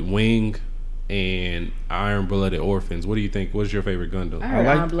put Wing and Iron Blooded Orphans. What do you think? What's your favorite Gundam?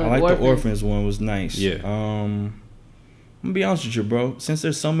 I like the Orphans one. Was nice. Yeah. I'm gonna be honest with you, bro. Since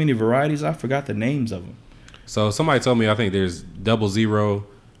there's so many varieties, I forgot the names of them. So somebody told me I think there's 00,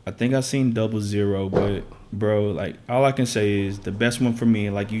 I think I've seen 00, but bro, like all I can say is the best one for me.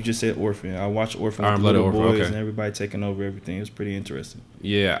 Like you just said, Orphan. I watched Orphan with the Iron-Blooded little Orphan, boys okay. and everybody taking over everything. It was pretty interesting.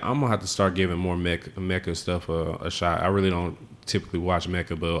 Yeah, I'm gonna have to start giving more mecha stuff a shot. I really don't typically watch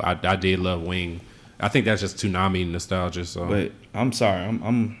mecha, but I did love Wing. I think that's just Toonami nostalgia. So, But I'm sorry,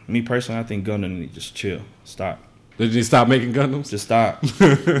 I'm me personally. I think Gundam need to just chill, stop, did you stop making Gundams? just stop.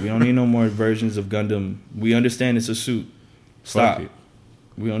 We don't need no more versions of Gundam. We understand it's a suit. Stop. Fuck it.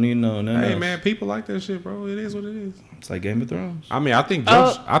 We don't need nothing Hey else. man, people like that shit, bro. It is what it is. It's like Game of Thrones. I mean, I think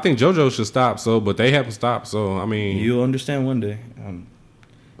Oh. I think JoJo should stop. So, but they haven't stopped. So, I mean, You'll understand one day.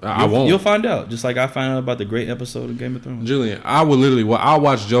 I won't. You'll find out. Just like I found out about the great episode of Game of Thrones. Julian, I would literally. I'll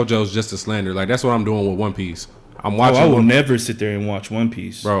watch JoJo's just to slander. Like that's what I'm doing with One Piece. I'm Oh, watching. I will One, never sit there and watch One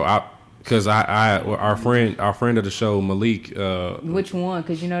Piece. bro. Because our friend of the show Malik. Which one?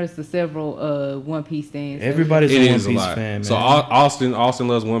 Because you notice the several One Piece stands. Everybody's It a One is a Piece lot. fan, man. So Austin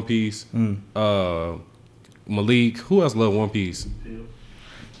loves One Piece. Mm. Malik, who else loves One Piece?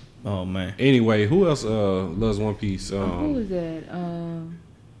 Oh man. Anyway, who else loves One Piece? Who is that?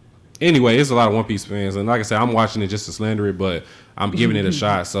 Anyway, it's a lot of One Piece fans, and like I said, I'm watching it just to slander it, but I'm giving it a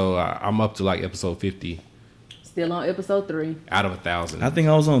shot. So I'm up to like episode 50 Still on episode 3. out of 1,000. I think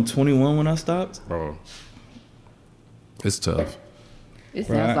I was on 21 when I stopped. Bro, it's tough. It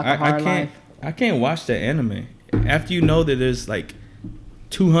Bro, sounds like a hard life. I can't watch that anime. After you know that there's like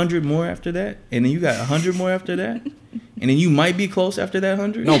 200 more after that, and then you got 100 more after that, and then you might be close after that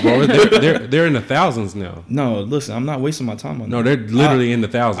 100. No, bro, they're in the thousands now. No, listen, I'm not wasting my time on No, that. they're literally in the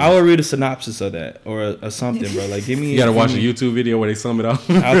thousands. I will read a synopsis of that or a something, bro. Like, give me. You gotta watch a give me- YouTube video where they sum it up.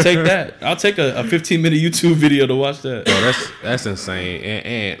 I'll take that. I'll take a 15-minute YouTube video to watch that. Bro, that's insane.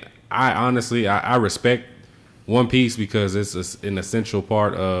 And I honestly I respect One Piece because it's an essential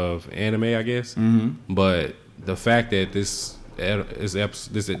part of anime, I guess. Mm-hmm. But the fact that this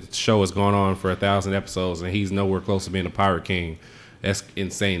show has gone on for 1,000 episodes and he's nowhere close to being a pirate king, that's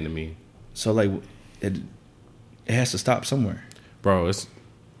insane to me, So like, it has to stop somewhere. bro. It's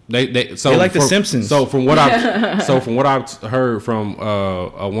they so They're like The Simpsons. So from what I've heard from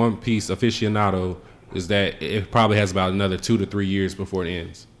a One Piece aficionado is that it probably has about another 2 to 3 years before it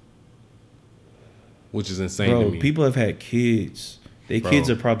ends, which is insane to Bro, me. people have had kids. Their Bro. kids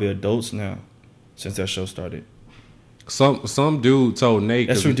are probably adults now since that show started. Some dude told Nate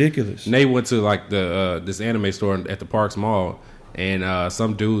That's 'cause ridiculous. Nate went to like the this anime store at the Parks Mall, and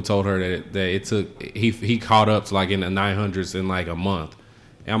some dude told her that it took he caught up to like in the 900s in like a month.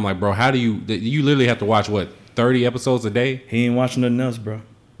 And I'm like, bro, how do you literally have to watch what 30 episodes a day? He ain't watching nothing else, bro.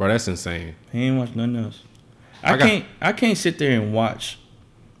 Bro, that's insane. He ain't watching nothing else. I got- I can't sit there and watch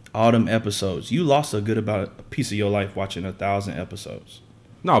all them episodes. You lost a piece of your life watching 1,000 episodes,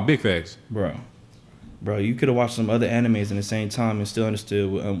 No, big facts. bro. Bro, you could have watched some other animes in the same time and still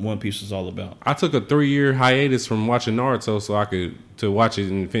understood what One Piece was all about. I took a 3-year hiatus from watching Naruto so I could watch it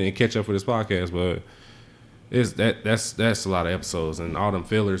and catch up for this podcast, but that's a lot of episodes and all them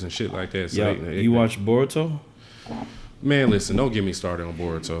fillers and shit like that. So Yeah, you watch Boruto? Man, listen, don't get me started on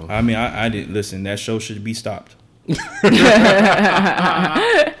Boruto. I mean, I didn't listen. That show should be stopped.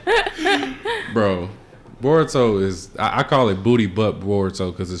 Bro, Boruto is I call it booty butt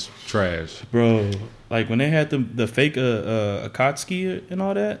Boruto because it's trash. Bro, like when they had the fake Akatsuki and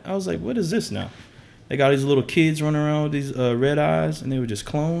all that, I was like, what is this now? They got these little kids running around with these red eyes, and they were just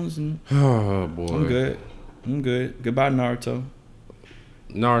clones. And Oh boy, I'm good. Goodbye, Naruto.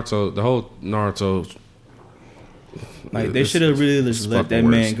 Naruto, the whole Naruto. Like they should have really just let that fucking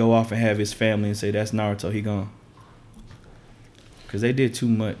man worse. go off and have his family and say that's Naruto. He gone. Cause they did too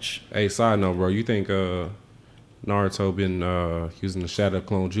much. Hey, side note, bro, you think Naruto been using the Shadow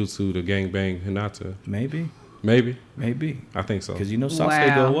Clone Jutsu to gangbang Hinata? Maybe. Maybe. I think so. Cause you know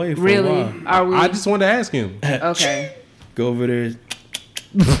Sasuke go away for a Really? while. Are we? I just wanted to ask him. Okay. Go over there.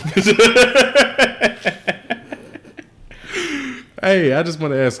 Hey, I just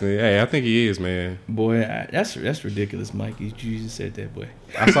want to ask him. Hey, I think he is, man. Boy, that's ridiculous, Mike. You just said that, boy.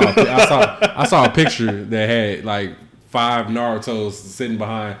 I saw a picture that had like 5 Narutos sitting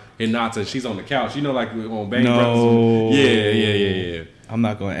behind Hinata. She's on the couch. You know, like on Bang No. Brothers. Yeah. I'm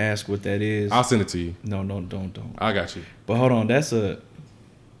not gonna ask what that is. I'll send it to you. No, don't. I got you. But hold on, that's a.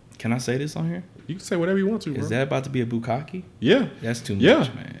 Can I say this on here? You can say whatever you want to, bro. Is that about to be a bukkake? Yeah. That's too much, Yeah.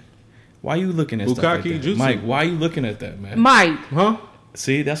 man. Why you looking at stuff like Bukkake that? jutsu. Mike, why you looking at that, man? Mike. Huh?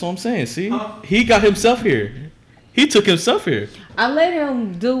 See, that's what I'm saying. See, he got himself here. He took himself here. I let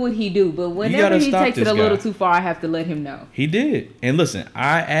him do what he do, but whenever gotta he stop takes it this a little guy. too far, I have to let him know. He did. And listen,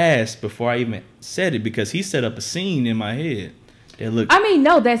 I asked before I even said it because he set up a scene in my head that looked. I mean,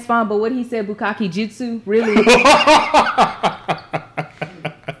 no, that's fine, but what he said, Bukkake Jutsu, really?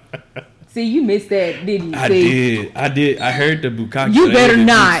 See, you missed that, didn't you? I See? did. I heard the Bukkake. You better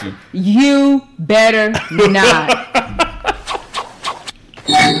not. You better not.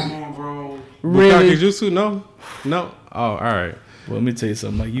 Come on, bro. Really? Bukkake jutsu? No. Oh, all right. Well, let me tell you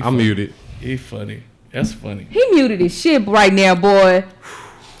something. Like, I'm muted. You funny. That's funny. He muted his shit right now, boy.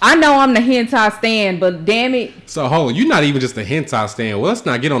 I know I'm the hentai stan, but damn it. So hold on, you're not even just a hentai stand. Well, let's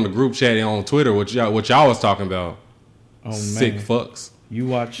not get on the group chat and on Twitter what y'all was talking about. Oh Sick man, fucks. you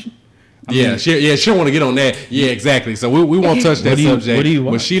watch? She don't want to get on that. Yeah, exactly. So we won't touch that subject. What do you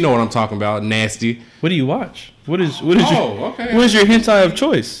watch? But she know what I'm talking about. Nasty. What do you watch? What is Oh, okay. what is your hentai of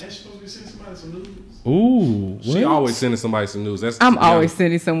choice? Ain't supposed to be sending somebody some news. Ooh, what? She always sending somebody some news. I'm always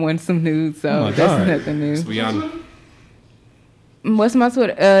sending someone some nudes, so Oh my that's God. nothing new. Let's be honest. What's my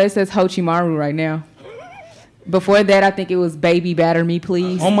Twitter? It says Hochimaru right now. Before that, I think it was Baby Batter Me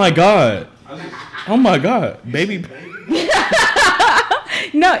Please. Oh my god. Oh my god, baby.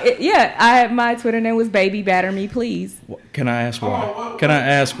 No, my Twitter name was Baby Batter Me Please. Can I ask why? Can I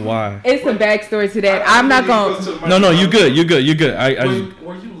ask why? It's a backstory to that. I'm not gonna. No, you good. You're good. You're good. I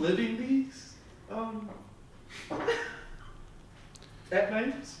Were you living these? At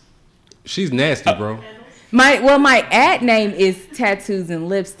names? She's nasty, bro. My ad name is Tattoos and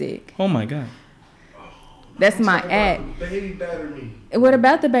Lipstick. oh my god. That's my ad. Baby batter me. What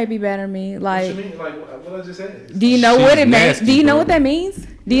about the Baby Batter Me? What Like, you mean? Like what I just said? do you know She's what it means? nasty, Do you know bro. what that means?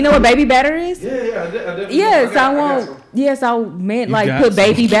 Do you know what Baby Batter is? Yeah, I definitely. Yes, I got won't. some. Yes, I meant You like got put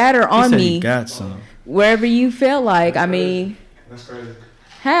baby some. batter He on said me he got some. wherever you feel like. I mean, That's crazy.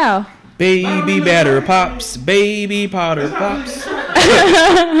 how? Baby batter pops. Baby powder pops.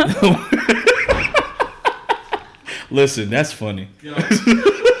 Listen, that's funny.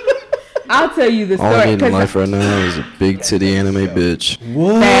 I'll tell you the All I story. need in 'cause- life right now is a big titty anime bitch.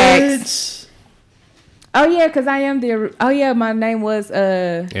 What? Facts. Oh yeah, because I am the. Oh yeah, my name was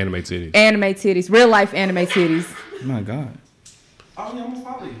Anime titties. Anime Titties, real life Anime Titties. My god. Oh yeah, I'm gonna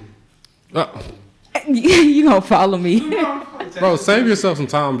follow you. You gonna follow me? Bro, save yourself some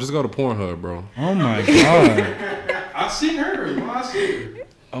time. Just go to Pornhub, bro. Oh my god. I see her. I see her.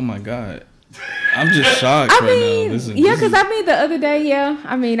 Oh my god. I'm just shocked I right mean, now. Listen, yeah, this because is- I mean the other day, yeah.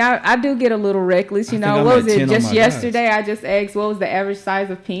 I mean, I do get a little reckless, you I know. think I'm What at was 10 it? on Just my yesterday, I just asked what was the average size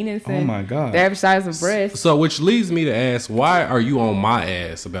of penis Oh and my god. the average size of breast. So, which leads me to ask, why are you on my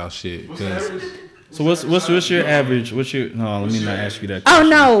ass about shit? Because So what's your average? What's your no? Let me not ask you that.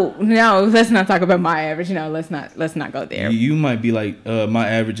 Oh question. no, let's not talk about my average. You know, let's not go there. You might be like my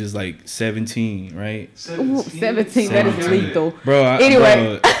average is like 17, right? Ooh, 17, that is 17. lethal. Bro,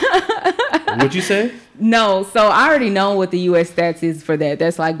 Anyway. what'd you say? No, so I already know what the U.S. stats is for that.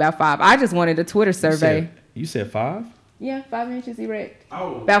 That's like about 5. I just wanted a Twitter survey. You said 5? Yeah, 5 inches erect.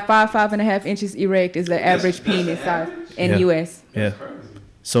 Oh. About 5.5 inches erect is the average penis size in Yeah. U.S. Yeah.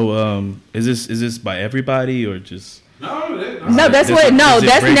 So is this by everybody or just? No, No, that's Does what. it- No, does it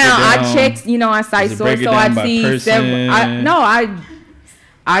that's break it now. I down? checked. You know, I cite Does it break source, it so down I by see several. person?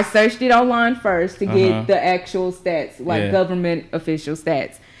 I searched it online first to Uh-huh. get the actual stats, like Yeah. government official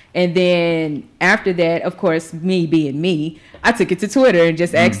stats, and then after that, of course, me being me, I took it to Twitter and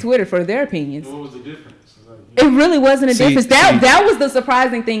just Mm. asked Twitter for their opinions. What was the difference? It really wasn't a See- difference. see- That was the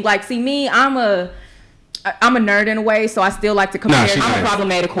surprising thing. Like, see, me, I'm a nerd in a way, so I still like to compare. she's I'm a nasty.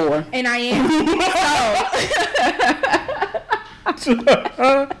 problematic whore, and I am.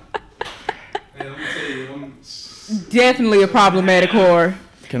 Hey, let me tell you, Definitely a problematic whore.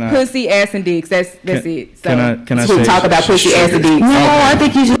 Can I? Pussy, ass, and dicks. That's it. So Can I we say? talk about pussy, ass, and dicks. No, I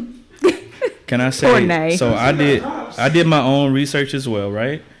think you should. Can I Or say? nay. So I did my own research as well,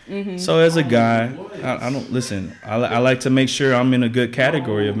 right? Mm-hmm. So as a guy, I don't listen. I like to make sure I'm in a good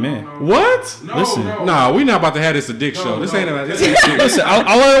category of men. What? Listen, nah, we not about to have this a dick show. This ain't a dick. listen. All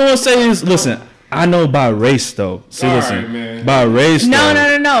I want to say is, listen. I know by race though. See, All listen, right, man. by race. No.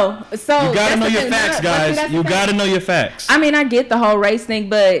 though, So You gotta that's know the your thing. facts, But see, guys. that's the You thing. gotta know your facts. I mean, I get the whole race thing,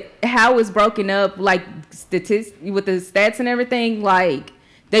 but how it's broken up, like with the stats and everything, like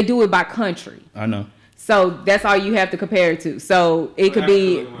they do it by country. I know. So that's all you have to compare it to. So it could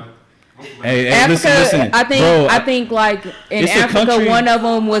be Hey, Africa. listen. I think Bro, I think like in It's a Africa, country- one of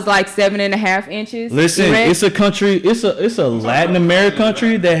them was like 7.5 inches. Listen, erect. it's a country. It's a Latin American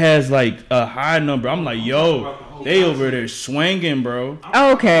country that has like a high number. I'm like, yo, they over there swinging, bro.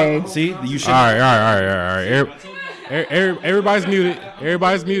 Okay. See, you should. All right. Everybody's muted.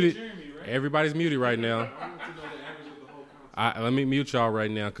 Everybody's muted right now. Let me mute y'all right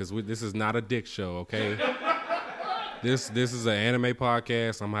now because this is not a dick show, okay? This is an anime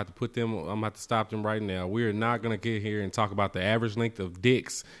podcast. I'm gonna have to stop them right now. We are not gonna get here and talk about the average length of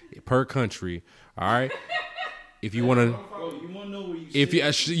dicks per country. All right. If you want to, Bro, you want to know where you if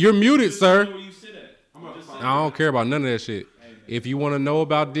sit? you're muted, sir. Where you sit at? I don't care about none of that shit. If you want to know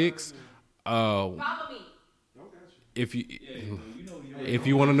about dicks, Follow me. if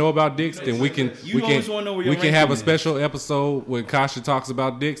you want to know about dicks, then we can always wanna know where your have a ranking is. special episode when Kasha talks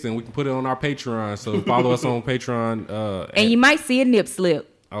about dicks, and we can put it on our Patreon. So follow us on Patreon. And you might see a nip slip.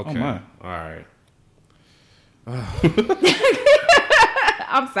 Okay, Oh, my. all right.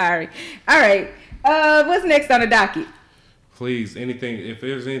 I'm sorry. All right. What's next on the docket? Please, anything. If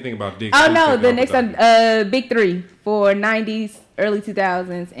there's anything about dicks. Oh please no, take it the off next docket. on big three for 90s, early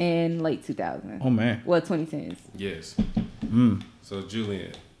 2000s, and late 2000s. Oh man. Well, 2010s. Yes. So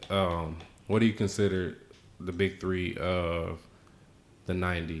Julian, what do you consider the big three of the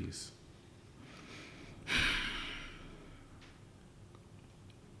 90s?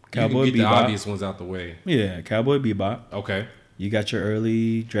 Cowboy you can get the Bebop. obvious ones out the way. Yeah, Cowboy Bebop. Okay. You got your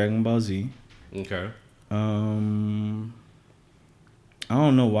early Dragon Ball Z. Okay. I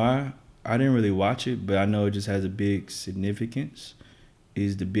don't know why. I didn't really watch it, but I know it just has a big significance.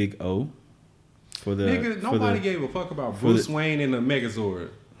 Is the Big O for the Nigga, for nobody the, gave a fuck about for Bruce the- Wayne and the Megazord.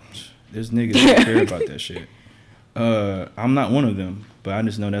 There's niggas that don't care about that shit. I'm not one of them, but I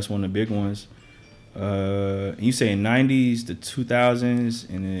just know that's one of the big ones. You say 90s, the 2000s,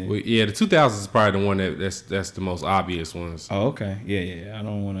 and then Well, yeah, the 2000s is probably the one that's the most obvious ones. oh, okay, yeah. I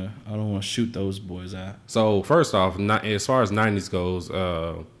don't wanna shoot those boys out. So first off, as far as 90s goes,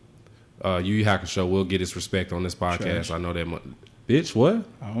 Yu Yu Hakusho will get its respect on this podcast. Trash. I know that much. Bitch, what?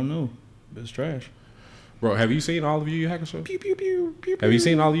 I don't know, but it's trash. Bro, have you seen all of Yu Yu Hakusho? Pew pew pew pew. Have you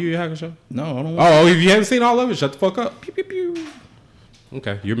seen all of Yu Yu Hakusho? No, I don't. Oh, if you haven't seen all of it, shut the fuck up. Pew, pew, pew.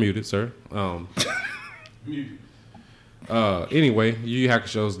 Okay, you're muted, sir. Anyway, Yu Yu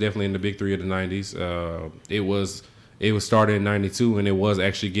Hakusho is definitely in the big three of the 90s. It was started in 92, and it was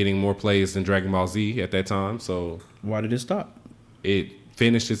actually getting more plays than Dragon Ball Z at that time. So Why did it stop? it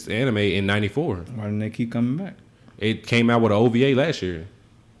finished its anime in 94. Why didn't they keep coming back? It came out with an OVA last year.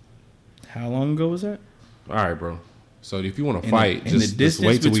 How long ago was that? All right, bro. So if you want to And fight, the, and just the distance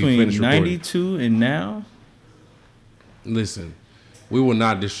wait till we between finish recording. 92 and now, Listen, we will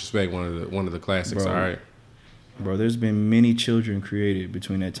not disrespect one of the classics. Bro. All right. bro, there's been many children created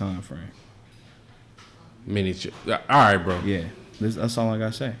between that time frame. All right, bro. Yeah, that's all I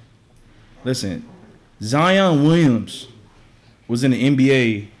gotta say. Listen, Zion Williams was in the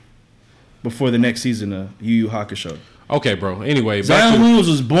NBA before the next season of Yu Yu Hakusho. Okay, bro. Anyway, Zion Williams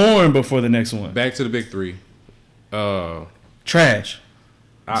was born before the next one. back to the big three. Trash.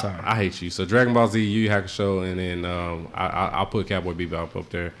 Sorry. I hate you. So Dragon Ball Z, Yu Yu Hakusho, and then I'll put Cowboy Bebop up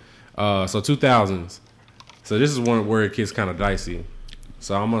there. So 2000s. So this is one where it gets kind of dicey.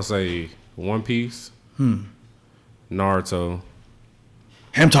 So I'm gonna say One Piece, Naruto.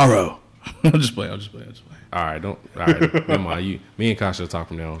 Hamtaro. I'll just play. All right, never mind. Me and Kasha talk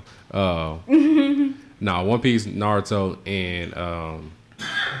from now on. Nah, One Piece, Naruto, and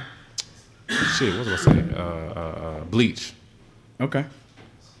shit. What was I saying? Bleach. Okay.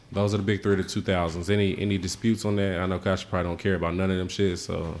 Those are the big three of the 2000s. Any disputes on that? I know Kasha probably don't care about none of them shit.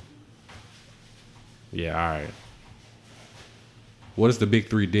 So yeah, all right. What is the big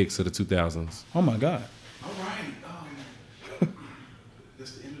three dicks of the 2000s? Oh my God. All right.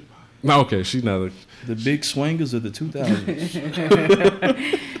 That's the end of the podcast. Okay, she's not. The big swingers of the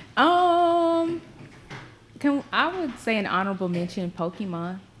 2000s. I would say an honorable mention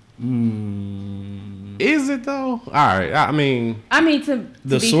Pokemon. Is it though? All right. I mean, To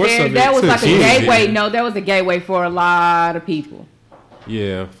The be source fair, of that it, was too. like a Kids, gateway. yeah. No, that was a gateway for a lot of people.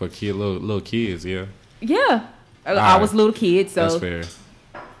 yeah, for little kids, yeah, Yeah, I right. was a little kid, so that's fair.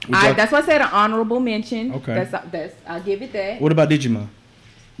 that's why I said an honorable mention. Okay. That's I'll give it that. What about Digimon?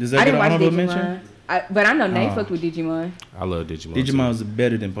 Does that I get didn't an watch honorable Digimon, mention? but I know Nate Oh. fucked with Digimon, I love Digimon. Digimon too. is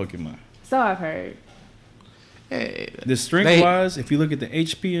better than Pokemon. so I've heard. The strength wise, if you look at the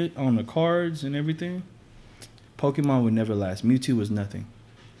HP on the cards and everything, Pokemon would never last. Mewtwo was nothing.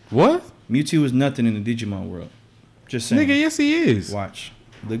 What? Mewtwo was nothing in the Digimon world. Just saying. Nigga, yes he is. Watch.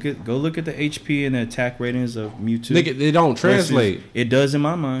 Go look at the HP and the attack ratings of Mewtwo. Nigga, they don't translate. versus- It does in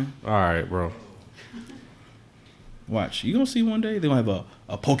my mind. All right, bro. Watch. You gonna see one day they're gonna have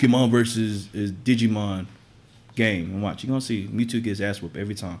a Pokemon versus Digimon game. And watch. You gonna see Mewtwo gets ass whooped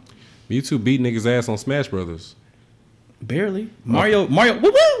every time. Mewtwo beat niggas ass on Smash Brothers. Barely. Mario woo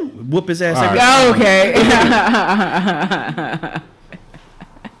woo whoop his ass All every right. time.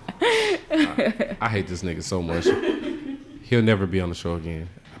 Okay. I hate this nigga so much. He'll never be on the show again.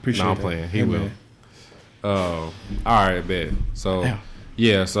 Appreciate No, I'm that. playing. He Hey, will. man. All right, bet. So, Damn.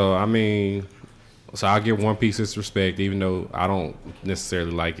 yeah. So I mean, I give One Piece its respect, even though I don't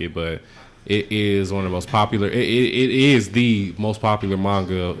necessarily like it. But it is one of the most popular. It is the most popular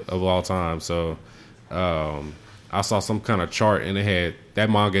manga of all time. So, I saw some kind of chart and it had that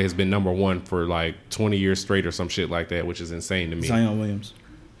manga has been number one for like 20 years straight or some shit like that, which is insane to me. Zion Williams.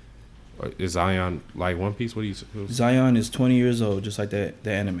 Is Zion like One Piece? What do you? Zion is 20 years old, just like the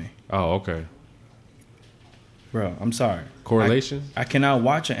anime. Oh, okay. Bro, I'm sorry. Correlation? I cannot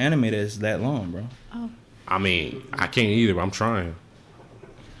watch an anime that's that long, bro. I mean, I can't either, but I'm trying.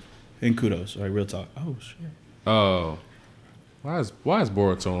 And kudos, like real talk. Oh shit. Oh, why is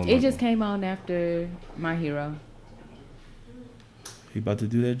Boruto on? It just came on after My Hero. He about to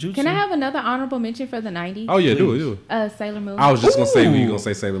do that jutsu. Can I have another honorable mention for the 90s? Oh yeah, do it. Sailor Moon. I was just gonna say, you gonna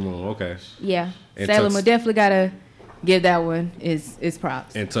say Sailor Moon? Okay. Yeah, And Sailor Tux- Moon, definitely gotta give that one is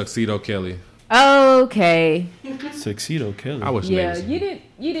props. And Tuxedo Kelly. Okay. Tuxedo Kelly. I wish Yeah, niggas.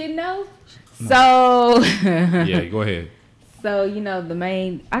 you didn't know. So Yeah, go ahead. so you know the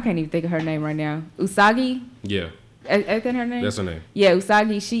main. I can't even think of her name right now. Usagi. Yeah, Is that her name? that's her name. Yeah,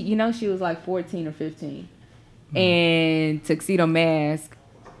 Usagi. She was like 14 or 15, and Tuxedo Mask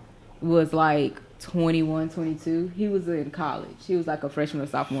was like 21, 22. He was in college. He was like a freshman or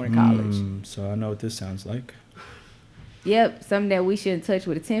sophomore in college. So I know what this sounds like. Yep, something that we shouldn't touch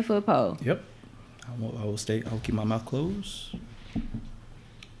with a 10-foot pole. Yep. I will stay. I will keep my mouth closed.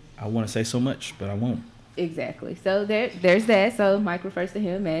 I want to say so much, but I won't. Exactly. So there's that. So Mike refers to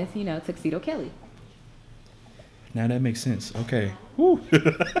him as, Tuxedo Kelly. Now that makes sense. Okay.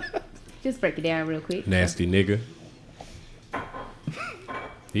 Just break it down real quick. Nasty nigga.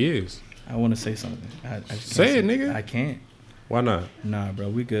 He is. I want to say something. I just Say can't it, nigga. I can't. Why not? Nah, bro,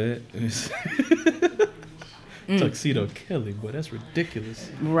 we good. Tuxedo Kelly, boy, that's ridiculous,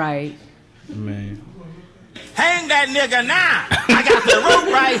 Right. man. Hang that nigga now. I got the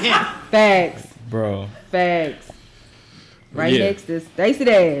rope right here. Facts. Bro. Facts. Right Yeah. next to Stacey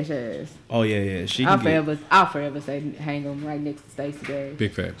Dash ass. Oh yeah. She I'll can get. forever say hang him right next to Stacey Dash.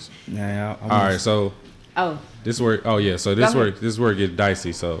 Big facts. Nah, All right, so Oh, this where. Oh yeah, so Go ahead. this where it get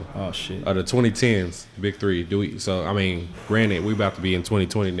dicey. So Oh shit. the 2010s, big three. Do we? So I mean, granted, we about to be in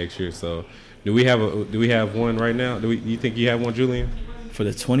 2020 next year. So do we have one right now? You think you have one, Julian? For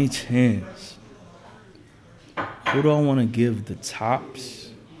the 2010s, who do I want to give the tops?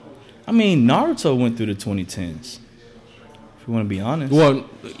 I mean, Naruto went through the 2010s. If you want to be honest. Well,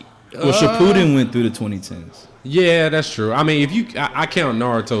 Shippuden went through the 2010s. yeah, that's true. I mean, if I count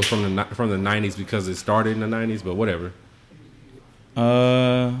Naruto from the 90s because it started in the 90s, but whatever.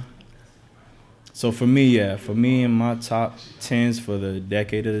 So for me in my top 10s for the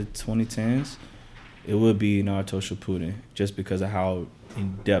decade of the 2010s, it would be Naruto Shippuden, just because of how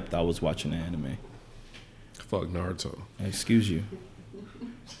in depth I was watching the anime. Fuck Naruto. Excuse you.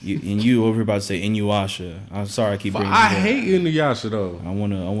 You over here about to say Inuyasha. I'm sorry I keep bringing it I up. hate Inuyasha though. I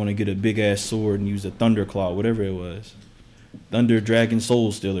wanna get a big ass sword and use a thunder claw, whatever it was. Thunder Dragon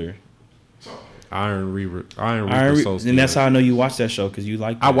Soul Stealer. Iron Reaper Soul And that's how I know you watched that show, because you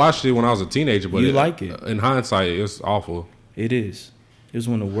like it. I watched it when I was a teenager, but You like it. In hindsight, it's awful. It is. It was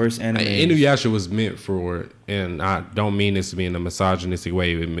one of the worst animes. Inuyasha was meant for, and I don't mean this to be in a misogynistic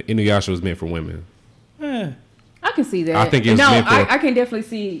way, but Inuyasha was meant for women. I can see that. I think it's no, meant for- I can definitely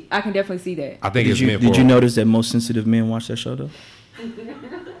see. I can definitely see that. I think Did it's you meant for. did you notice that most sensitive men watch that show though?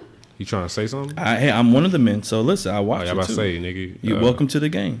 You trying to say something? I'm one of the men, so listen, I Oh, watch yeah, it about too. to say, nigga. You welcome to the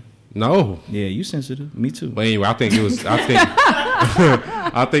game. No, Yeah, you sensitive. Me too. but anyway, I think it was. I think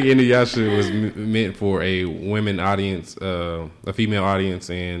I think Inuyasha was meant for a women audience, a female audience,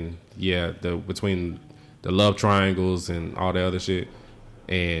 and yeah, between the love triangles and all the other shit,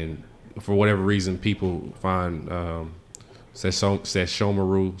 and for whatever reason, people find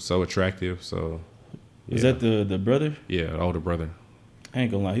Sesshomaru so attractive. So Is that the brother? yeah, older brother. I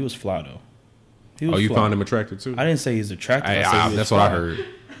ain't gonna lie, he was fly though. He was Oh, you fly. found him attractive too? I didn't say he's attractive. Hey, I said he was that's what I fly. heard.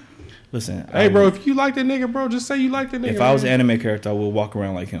 Listen, Hey, bro, if you like that nigga, bro, just say you like that nigga. if I was an man. anime character, I would walk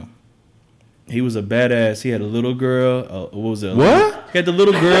around like him. He was a badass. He had a little girl. What was it? What? He had the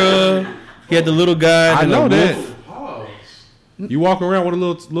little girl. He had the little guy. I and know a that. wolf. You walking around with a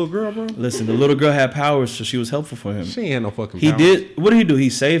little girl, bro? Listen, the little girl had powers, so she was helpful for him. She ain't had no fucking He power. did. What did he do? He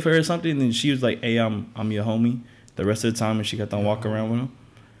saved her or something, and then she was like, "Hey, I'm your homie." The rest of the time, and she got done walking around with him.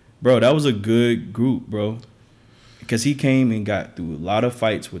 Bro, that was a good group, bro. Because he came and got through a lot of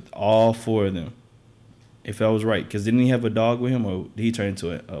fights with all four of them. If I was right, because didn't he have a dog with him, or did he turn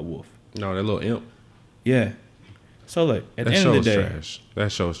into a wolf? No, that little imp. Yeah. So like at That the end of show's the day, trash.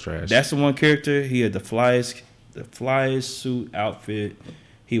 That show's trash. that's the one character. He had the flyest suit outfit.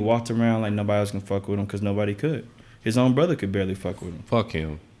 He walked around like nobody else can fuck with him because nobody could. His own brother could barely fuck with him. Fuck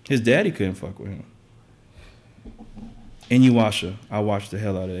him. His daddy couldn't fuck with him. Inuyasha. I watched the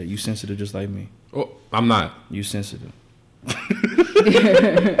hell out of that. You sensitive just like me. Oh, I'm not. You sensitive.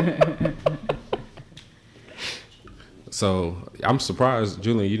 So I'm surprised,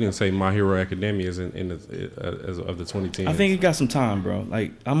 Julian, you didn't say My Hero Academia is in the as of the 2010s. I think it got some time, bro.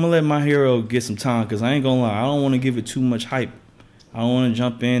 Like, I'm gonna let My Hero get some time because I ain't gonna lie. I don't want to give it too much hype. I don't want to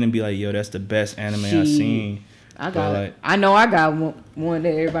jump in and be like, yo, that's the best anime I've seen. I know I got one that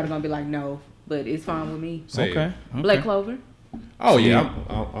everybody gonna be like, no, but it's fine with me. Okay. Black Clover. Oh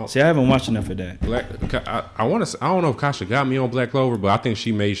yeah. See, I haven't watched enough of that. I want to. I don't know if Kasha got me on Black Clover, but I think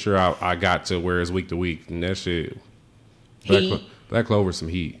she made sure I got to where it's week to week, and that shit. Black Clover, some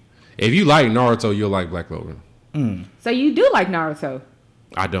heat. If you like Naruto, you'll like Black Clover. So you do like Naruto?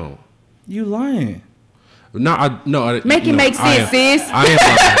 I don't. You lying? No. Make it make sense, sis.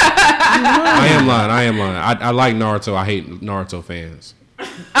 I am lying. I am lying. I like Naruto. I hate Naruto fans.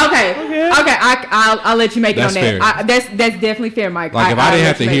 Okay. I'll let you make That's it on that. fair. That's definitely fair, Mike. Like if I didn't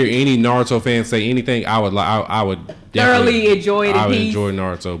have to hear any Naruto fans say anything, I would thoroughly enjoy it. I would enjoy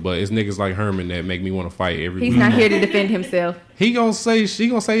Naruto, but it's niggas like Herman that make me want to fight every week. He's not here to defend himself. She gonna say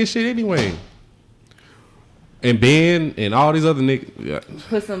his shit anyway. And Ben and all these other niggas.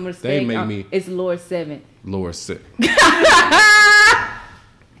 Put some respect. They make me. It's Lord 7. Lord 7.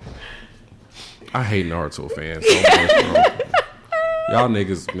 I hate Naruto fans so much, bro. Y'all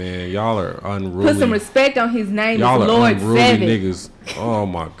niggas, man, y'all are unruly. Put some respect on his name. Y'all it's are Lord unruly 7. niggas. Oh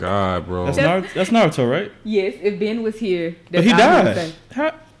my god, bro. That's Naruto, right? Yes, if Ben was here, But he died.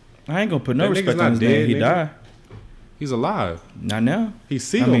 I ain't gonna put no That respect nigga's on not his dead, name. He nigga. died. He's alive. Not now. He's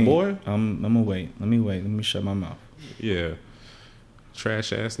single, boy. I'm gonna wait. Let me wait. Let me shut my mouth. Yeah.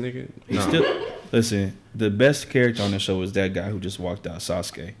 Trash ass nigga. He's still, listen, the best character on the show is that guy who just walked out,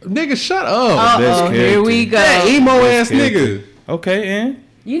 Sasuke. Nigga, shut up. Best Here character. we go. That emo ass character. nigga. Okay, and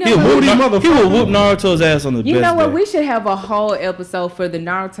You know he will what? whoop Naruto's ass on the You best know what? day. We should have a whole episode for the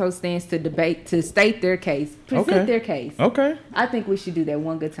Naruto stands to state their case, present their case. Okay. I think we should do that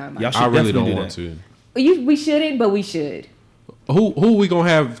one good time. Y'all should I really definitely don't do want that. to. We shouldn't, but we should. Who we gonna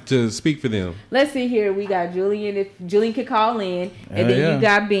have to speak for them? Let's see here. We got Julian. If Julian could call in, and then you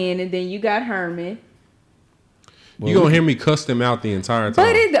got Ben, and then you got Herman. You gonna hear me cuss them out the entire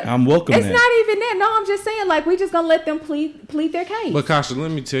time. But I'm welcome. it's not even that. No, I'm just saying, like, we just gonna let them plead their case. But Kasha, let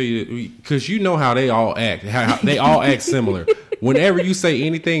me tell you, because you know how they all act. How they all act similar. Whenever you say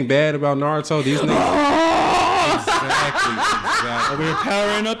anything bad about Naruto, these niggas. Exactly. Over here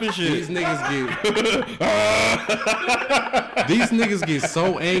powering up and shit. These niggas get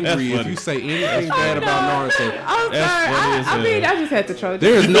so angry if you say anything bad about Naruto. I'm sorry. I just had to troll.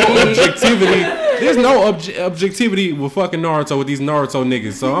 There's no objectivity. There's no objectivity with fucking Naruto with these Naruto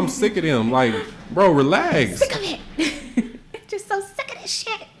niggas. So I'm sick of them. Like, bro, relax. Sick of it. Just so sick of this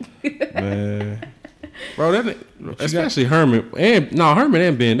shit. Man. Bro, especially Herman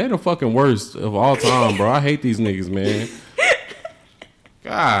and Ben, they the fucking worst of all time, bro. I hate these niggas, man.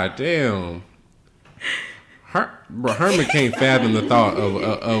 God damn. Herman can't fathom the thought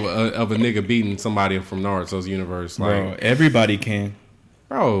of a nigga beating somebody from Naruto's universe. Like, Bro, everybody can.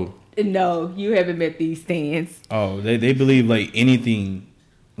 bro. No, you haven't met these stands. Oh, they believe like anything.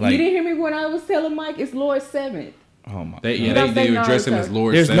 Like, You didn't hear me when I was telling Mike it's Lord 7. oh my. They God. address him Naruto. as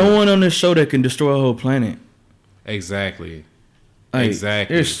Lord There's 7. no one on this show that can destroy a whole planet. Exactly. Like,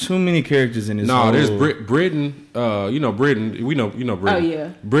 Exactly. There's too many characters in this. No, there's whole- Britain. You know Britain. We know Britain. Oh, yeah.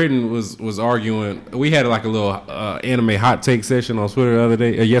 Britain was arguing. We had like a little anime hot take session on Twitter the other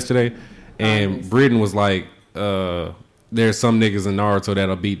day, yesterday, and Britain was like, "There's some niggas in Naruto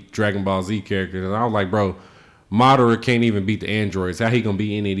that'll beat Dragon Ball Z characters," and I was like, "Bro, Madara can't even beat the androids. How he gonna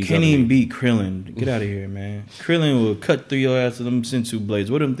beat any of these? Can't other even niggas? beat Krillin. Get out of here, man. Krillin will cut through your ass with them Sensu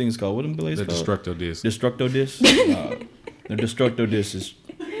blades. What are them things called? What are them blades The called? Destructo Disc. Destructo Disc? The Destructo Disc is...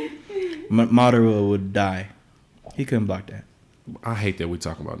 Madara would die. He couldn't block that. I hate that we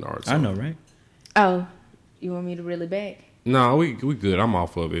talking about Naruto. I know, right? Oh, you want me to reel it back? No, we good. I'm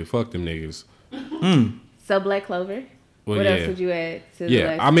off of it. Fuck them niggas. So Black Clover. Well, What yeah. else would you add to the Yeah,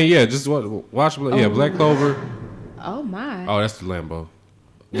 last? I mean, yeah, just watch. Yeah, Black Clover. Oh my. Oh, that's the Lambo.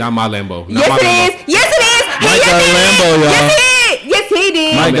 Not my Lambo. Not yes, my it Lambo. is. Yes, it is. Mike got a Lambo, y'all. Yes, he did. Yes, he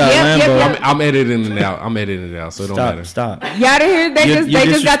did. Mike got Lambo. I'm editing it out. So it don't matter. Stop. Y'all didn't hear? They You're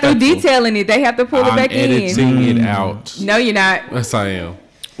just got through disrespectful. detailing it. They have to pull it I'm back in. editing it out. No, you're not. Yes, I am.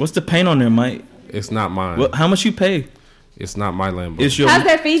 What's the paint on there, Mike? It's not mine. What? How much you pay? It's not my Lambo. It's your... How's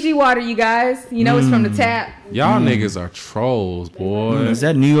that Fiji water, you guys? You know it's from the tap. Y'all niggas are trolls, boy. Is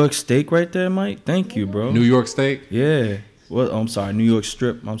that New York steak right there, Mike? Thank you, bro. New York steak? Yeah. Well, I'm sorry. New York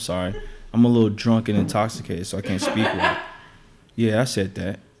strip. I'm sorry. I'm a little drunk and intoxicated, so I can't speak right. Yeah, I said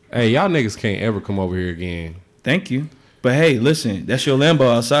that. Hey, y'all niggas can't ever come over here again. Thank you. But hey, listen, that's your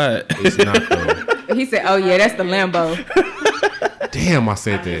Lambo outside. It's not though. He said, "Oh yeah, that's the Lambo." Damn, I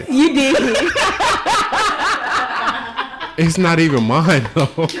said that. You did. It's not even mine though.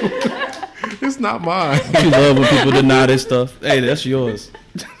 It's not mine. You love when people deny this stuff. Hey, that's yours.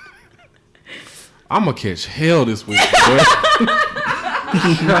 I'm gonna catch hell this week, boy.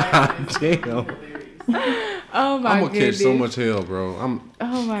 God damn. Oh my I'm gonna goodness. catch so much hell, bro. Oh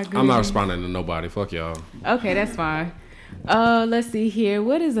my goodness. I'm not responding to nobody. Fuck y'all. Okay, that's fine. Let's see here.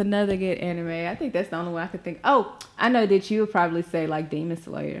 What is another good anime? I think that's the only one I could think. Oh, I know that you would probably say like Demon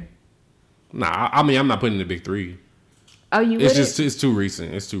Slayer. Nah, I mean I'm not putting in the big three. Oh, you would? It's just it's too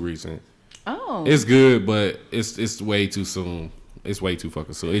recent. It's too recent. Oh. It's good, but it's way too soon. It's way too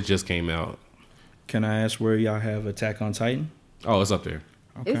fucking soon. It just came out. Can I ask where y'all have Attack on Titan? Oh, it's up there.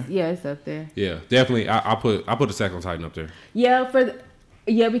 Okay. It's up there. Yeah, definitely. I put Attack on Titan up there. Yeah,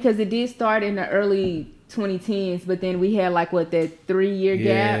 because it did start in the early 2010s, but then we had like that 3-year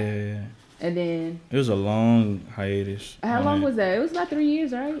gap, Yeah. and then It was a long hiatus. how on long it. was that? It was about 3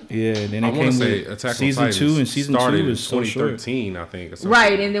 years, right? Yeah, then I it want came to say with Attack on season Titan 2, and season started 2 in was so short. 2013, I think. Or something.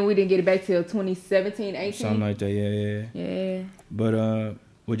 Right, and then we didn't get it back till 2017, 18. Something like that, yeah. Yeah. But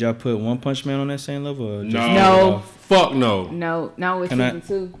would y'all put One Punch Man on that same level? Or just No. Fuck no. No, not with Can I-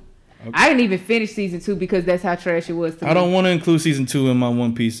 season 2. I didn't even finish season 2 because that's how trash it was to me. I don't want to include season 2 in my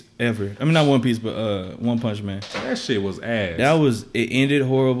One Piece ever. I mean, not One Piece, but One Punch Man. That shit was ass. It ended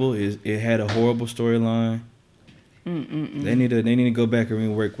horrible. It had a horrible storyline. They need to go back and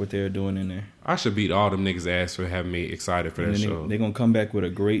rework what they're doing in there. I should beat all them niggas' ass for having me excited for And that then show. they're gonna come back with a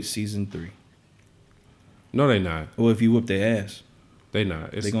great season 3. No, they not. Or if you whoop their ass, They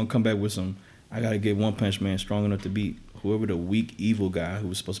not. It's, they're gonna come back with some. I gotta get One Punch Man strong enough to beat whoever the weak evil guy who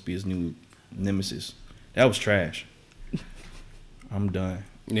was supposed to be his new nemesis. That was trash. I'm done.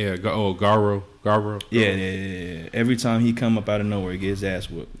 yeah. Garo. Yeah. Every time he come up out of nowhere, he gets his ass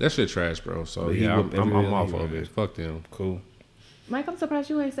whooped. That shit trash, bro. So But he yeah, whooped I'm every off other of guy. it. Fuck them. Cool. Mike, I'm surprised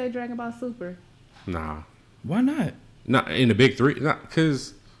you ain't say Dragon Ball Super. Nah. Why not? Not in the big three. Not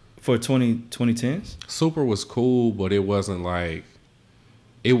because For 2010s? Super was cool, but it wasn't like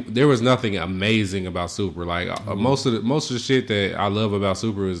it. There was nothing amazing about Super. Like most of the shit that I love about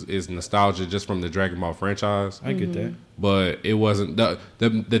Super is nostalgia, just from the Dragon Ball franchise. I get that. But it wasn't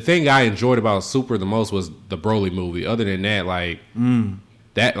the thing I enjoyed about Super the most was the Broly movie. Other than that,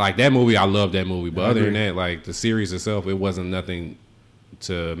 that movie, I love that movie. But other than that, like the series itself, it wasn't nothing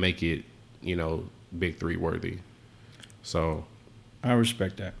to make it, big three worthy. So I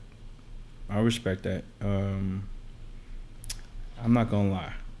respect that. I'm not gonna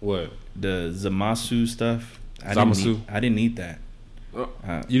lie. what? The Zamasu stuff, I Zamasu? didn't need that. You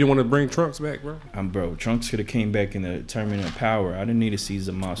didn't want to bring Trunks back, bro? Bro, Trunks could have came back in the Tournament of Power. I didn't need to see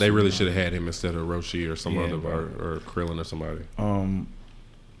Zamasu. They really should have had him instead of Roshi or some Yeah, other bro. or Krillin or somebody.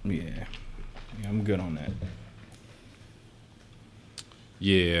 Yeah, I'm good on that.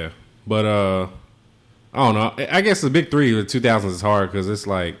 Yeah, but I don't know. I guess the big three of the 2000s is hard because it's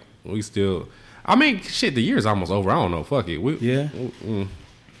like we still. I mean, shit, the year's almost over. I don't know. Fuck it. Yeah.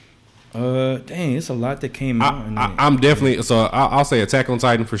 Dang, it's a lot that came out. I'm definitely so. I'll say Attack on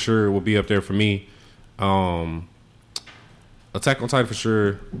Titan for sure will be up there for me. Attack on Titan for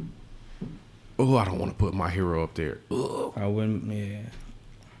sure. Oh, I don't want to put My Hero up there. Ugh. I wouldn't. Yeah.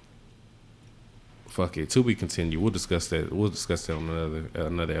 Fuck it. To be continued. We'll discuss that. We'll discuss that on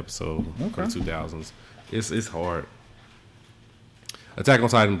another episode for the 2000s. It's hard. Attack on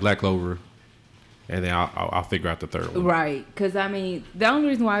Titan, Black Clover, and then I'll figure out the third one. Right, because I mean, the only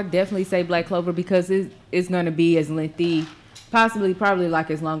reason why I definitely say Black Clover because it's going to be as lengthy, probably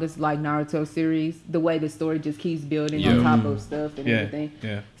like as long as like Naruto series. The way the story just keeps building on top of stuff and everything.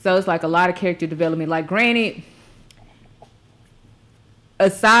 Yeah. So it's like a lot of character development. Like, granted,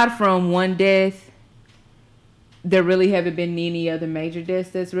 aside from one death, there really haven't been any other major deaths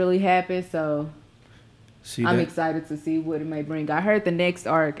that's really happened. So I'm excited to see what it may bring. I heard the next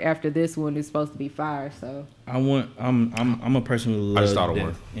arc after this one is supposed to be fire. So I'm a person who loves just thought of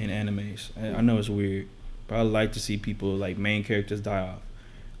death in animes. I know it's weird, but I like to see people like main characters die off.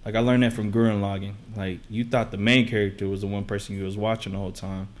 Like I learned that from Gurren Lagann. Like you thought the main character was the one person you was watching the whole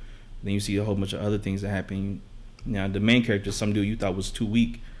time, then you see a whole bunch of other things that happen. Now the main character, some dude you thought was too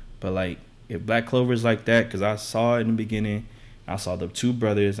weak, but like if Black Clover is like that, because I saw it in the beginning. I saw the two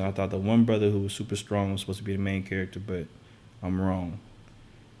brothers, and I thought the one brother who was super strong was supposed to be the main character, but I'm wrong.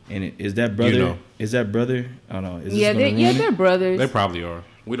 And is that brother? Is that brother? I don't know. Is they're brothers. They probably are.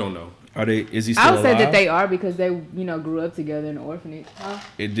 We don't know. Are they? Is he still I would say alive? that they are because they grew up together in an orphanage. Huh?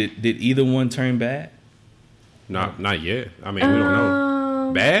 Did either one turn bad? Not yet. I mean, we don't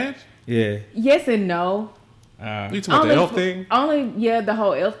know. Bad? Yeah. Yes and no. You talking about the elf thing? The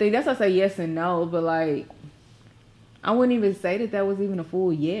whole elf thing. That's why I say yes and no, but like, I wouldn't even say that was even a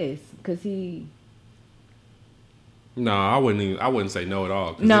full yes, because he. No, I wouldn't say no at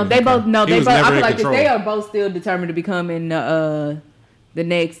all. No, they both. I feel like they are both still determined to become in the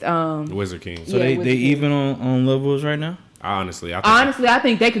next the Wizard King. So they even on levels right now. Honestly, I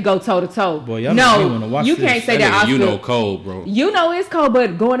think they could go toe to toe. Boy, y'all make me wanna watch you this. can't say that. You know, cold, bro. You know it's cold,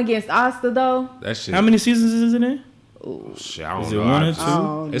 but going against Asta though. That shit. How many seasons is it in? Shit, I don't Is know. it 1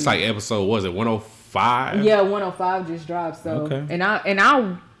 or 2? It's like episode. Was it 105? Yeah, 105 just dropped. So Okay. and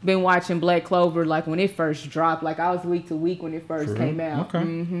I've been watching Black Clover like when it first dropped. Like I was week to week when it first came out.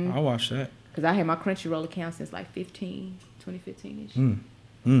 Okay, I'll watch that. Because I had my Crunchyroll account since like 2015-ish.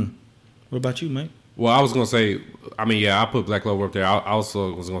 What about you, Mike? Well, I was gonna say. I mean, yeah, I put Black Clover up there. I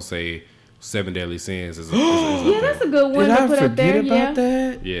also was gonna say Seven Deadly Sins is up Yeah, there. that's a good one Did to I put up there. forget about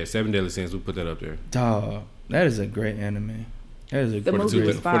that? Yeah, Seven Deadly Sins. We put that up there Dog, that is a great anime. That is a The great movie was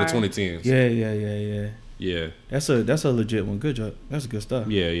for the fire. 2010s. Yeah. Yeah. That's a legit one. Good job. That's good stuff.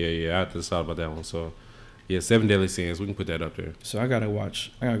 Yeah. I had to thought about that one. So, yeah, Seven Deadly Sins. We can put that up there. So I gotta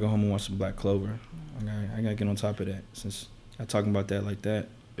go home and watch some Black Clover. I gotta get on top of that since I'm talking about that like that.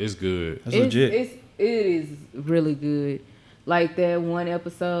 It's good. That's legit. It is really good. Like that one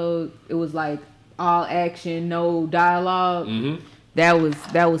episode, it was like all action, no dialogue. Mm-hmm.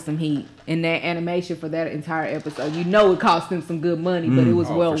 That was some heat. And that animation for that entire episode, you know, it cost them some good money, but it was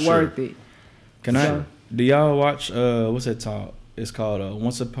well for sure. worth it. Do y'all watch what's that called? It's called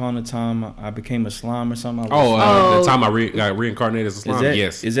Once Upon a Time I Became a Slime or something. The time I got reincarnated as a slime.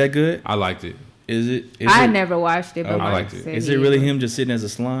 Yes. Is that good? I liked it. I never watched it, but I liked it. Is it really him just sitting as a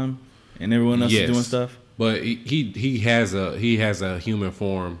slime and everyone else is doing stuff? But he has a human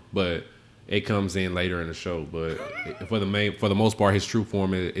form, but it comes in later in the show. But for the most part, his true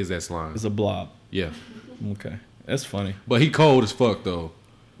form is that slime. It's a blob. Yeah. Okay, that's funny. But he cold as fuck though,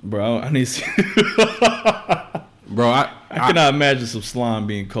 bro. I need to see. Bro, I cannot imagine some slime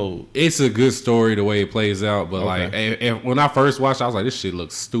being cold. It's a good story the way it plays out, but Okay. like when I first watched it, I was like, this shit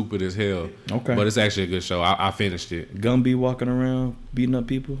looks stupid as hell. Okay. But it's actually a good show. I finished it. Gumby walking around beating up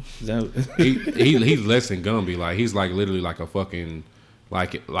people. Is that he's less than Gumby. Like he's like literally like a fucking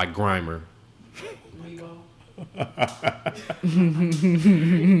like Grimer.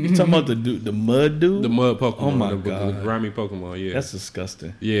 You talking about the mud dude? The mud Pokemon. Oh my the God. grimy Pokemon, yeah. That's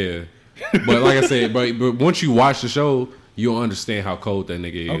disgusting. Yeah. But like I said, but once you watch the show, you'll understand how cold that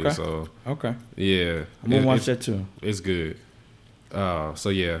nigga is. Okay. So Okay. yeah. I'm gonna watch that too. It's good. So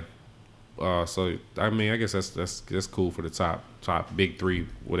yeah. So I mean I guess that's cool for the top big three,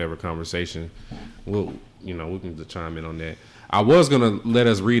 whatever conversation. We can chime in on that. I was gonna let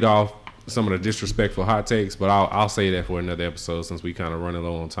us read off some of the disrespectful hot takes, but I'll say that for another episode since we kind of running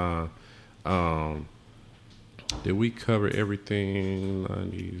low on time. Did we cover everything?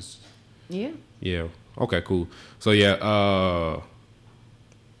 90s? Yeah. Yeah. Okay, cool. So yeah,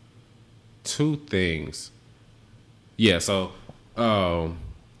 two things. Yeah, so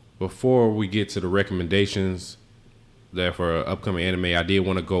before we get to the recommendations that for upcoming anime, I did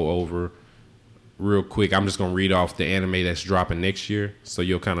want to go over real quick. I'm just gonna read off the anime that's dropping next year, so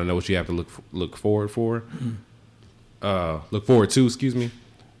you'll kind of know what you have to look forward for. Look forward to. Excuse me.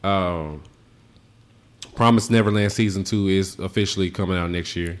 Promised Neverland season 2 is officially coming out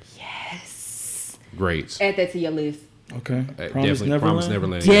next year. Yes. Great. Add that to your list. Okay. Promised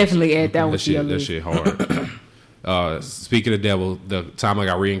Neverland. Definitely add that one That to your shit. list. That shit hard. Speaking of the devil, the time I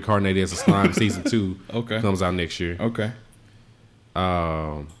got reincarnated as a slime season 2 comes out next year. Okay.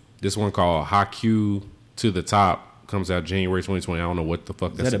 This one called Haku to the Top comes out January 2020. I don't know what the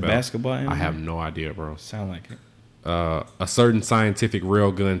fuck that's Is that about. a basketball anime? I have no idea, bro. Sound like it. A Certain Scientific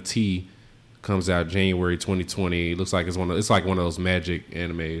Railgun T comes out January 2020. It looks like it's like one of those magic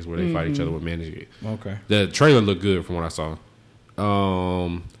animes where they fight each other with magic. Okay. The trailer looked good from what I saw.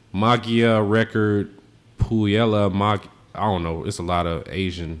 Magia Record Puella Mag. I don't know. It's a lot of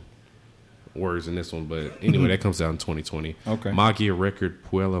Asian words in this one, but anyway, that comes out in 2020. Okay. Magia Record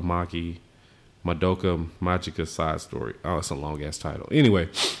Puella Magi Madoka Magica Side Story. Oh, it's a long ass title. Anyway,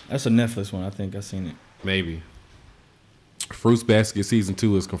 That's a Netflix one. I think I've seen it. maybe. Fruits Basket season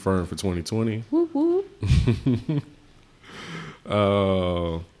 2 is confirmed for 2020. Whoop, whoop.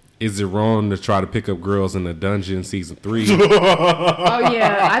 Is it wrong to try to pick up girls in the dungeon season 3? Oh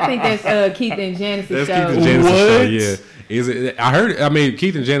yeah, I think that's Keith and Janice's show. Keith and Janice's show, yeah. Is it? I heard. I mean,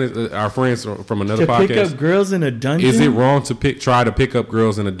 Keith and Janice are friends from another To podcast. pick up girls in a dungeon? Is it wrong to try to pick up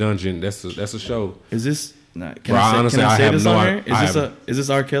girls in a dungeon? That's a show. Is this? Nah, can Bro, I say, honestly, can I I say have this no on idea. here? Is this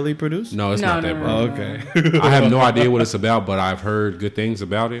R. Kelly produced? No, it's not that, bro. Oh, okay. I have no idea what it's about, but I've heard good things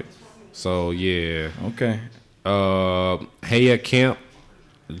about it. So yeah, Okay. Heya Camp,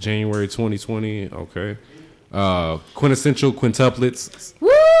 January 2020. Okay. Quintessential Quintuplets, Woo!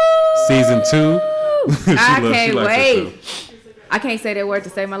 season 2. I She can't likes that wait. show. I can't say that word to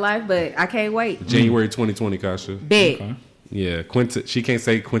save my life, but I can't wait. January 2020, Kasha. Big. Okay. Yeah, she can't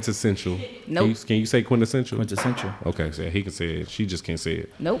say quintessential. Nope. Can you say quintessential? Quintessential. Okay, so he can say it. She just can't say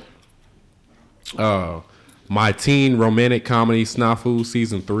it. Nope. My teen romantic comedy Snafu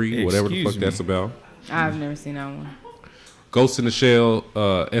season 3, whatever the fuck Excuse me. that's about. I've never seen that one. Ghost in the Shell,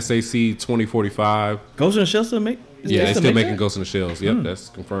 SAC 2045. Ghost in the Shell still make? Yeah, they they still make making that? Ghost in the Shells. Yep, that's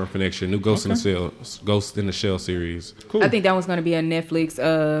confirmed for next year. New Ghost in the Shell, Ghost in the Shell series. Cool. I think that one's going to be a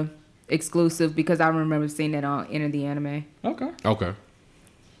Netflix exclusive because I remember seeing that on Enter the Anime. Okay. Okay.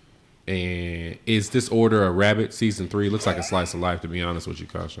 And is This Order a Rabbit season 3? Looks like a slice of life, to be honest with you,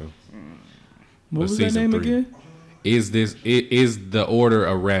 Kasha. What was that season name 3. again? Is The Order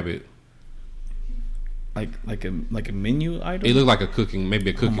a Rabbit? Like a menu item? It looked like a cooking, maybe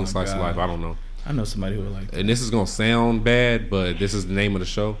a cooking my slice of God. life. I don't know. I know somebody who would like that. And this is gonna sound bad, but this is the name of the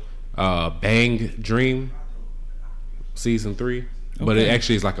show. Bang Dream, season 3. But it Okay.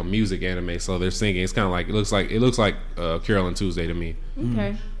 actually is like a music anime, so they're singing. It's kind of like it looks like Carol and Tuesday to me.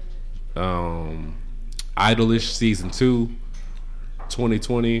 Okay. Idolish season 2,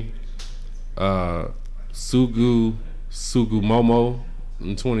 2020. Sugumomo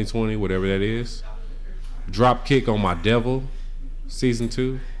in 2020, whatever that is. Dropkick on My Devil, season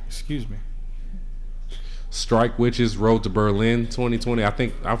 2. Excuse me. Strike Witches Road to Berlin 2020. I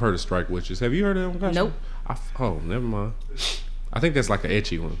think I've heard of Strike Witches. Have you heard of them? Nope. Oh, never mind. I think that's like an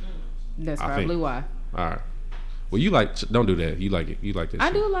etchy one. That's I probably think. why. All right. Well, you like, don't do that. You like it. You like that. I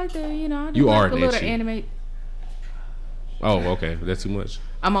shit. do like the, I do You like are the an little itchy. anime. Oh, okay. That's too much.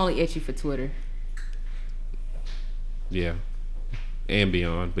 I'm only itchy for Twitter. Yeah. And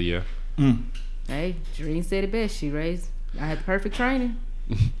beyond, but yeah. Hey, Dream said it best. She raised. I had the perfect training.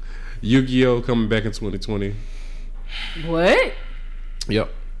 Yu-Gi-Oh coming back in 2020. What? Yep.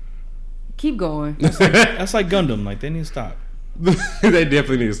 Keep going. That's like Gundam. Like, they need to stop. They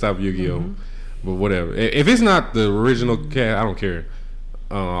definitely need to stop Yu-Gi-Oh. But whatever. If it's not the original cat, I don't care.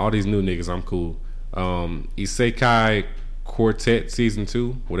 All these new niggas, I'm cool. Isekai Quartet season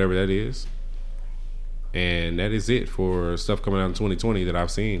 2, whatever that is. And that is it for stuff coming out in 2020 that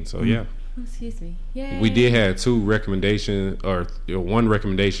I've seen. So yeah. Oh, excuse me. Yay. We did have 2 recommendations, or 1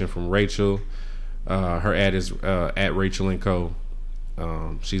 recommendation from Rachel. Her ad is at Rachel and Co.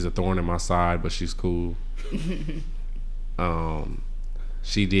 She's a thorn in my side, but she's cool.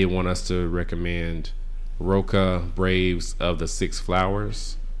 She did want us to recommend Roca Braves of the Six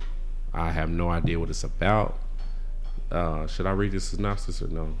Flowers. I have no idea what it's about. Should I read the synopsis or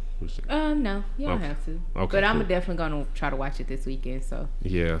no? No, you don't Okay. have to. Okay, But I'm cool. definitely gonna try to watch it this weekend. So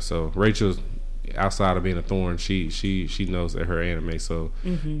Yeah, so Rachel's outside of being a thorn, she knows that her anime. So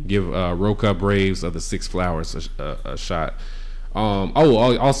give Roca Braves of the Six Flowers a shot.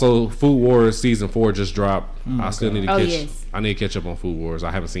 Also Food Wars season 4 just dropped. I still need to catch. yes. I need to catch up on Food Wars.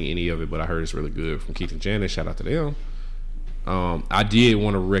 I haven't seen any of it, but I heard it's really good from Keith and Janet. Shout out to them. I did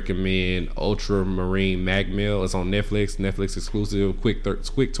want to recommend Ultramarine Magmail. It's on Netflix. Netflix exclusive.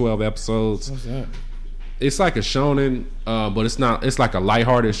 Quick 12 episodes. What's that? It's like a shonen, but it's not. It's like a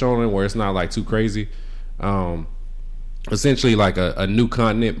lighthearted shonen where it's not like too crazy. Essentially, like a new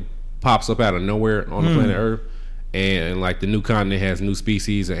continent pops up out of nowhere on the planet Earth, and like the new continent has new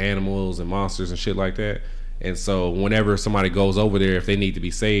species of animals and monsters and shit like that. And so, whenever somebody goes over there, if they need to be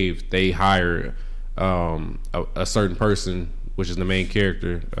saved, they hire a certain person, which is the main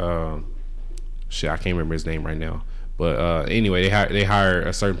character. I can't remember his name right now. But anyway, they hire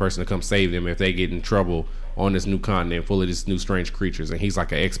a certain person to come save them if they get in trouble on this new continent full of these new strange creatures. And he's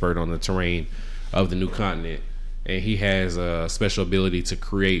like an expert on the terrain of the new continent. And he has a special ability to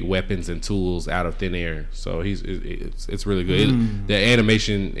create weapons and tools out of thin air. So it's really good. The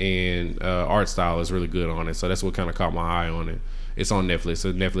animation and art style is really good on it. So that's what kind of caught my eye on it. It's on Netflix. It's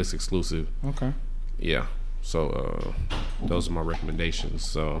a Netflix exclusive. Okay. Yeah. So those are my recommendations.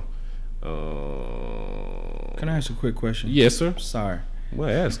 So Can I ask a quick question? yes, sir. Sorry. Well,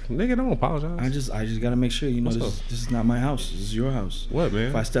 ask, nigga. Don't apologize. I just gotta make sure you know What's this is not my house. This is your house. What, man?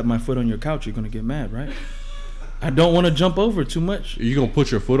 If I step my foot on your couch, you're gonna get mad, right? I don't want to jump over too much. You gonna put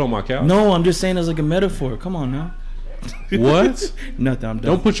your foot on my couch? No, I'm just saying as like a metaphor. Come on now. What? Nothing. I'm done.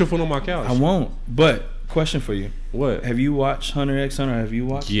 Don't put your foot on my couch. I won't. But question for you: What? have you watched Hunter x Hunter? Have you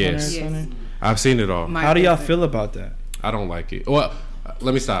watched Yes. Hunter x Yes. Hunter? I've seen it all. My How do y'all favorite. feel about that? I don't like it. Well,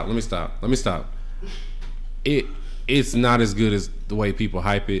 let me stop. It's not as good as the way people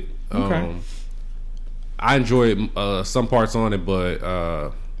hype it. Okay. I enjoy some parts on it,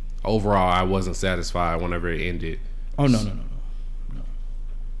 but overall, I wasn't satisfied whenever it ended. Oh no.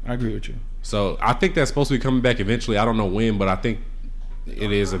 I agree with you. So I think that's supposed to be coming back eventually. I don't know when, but I think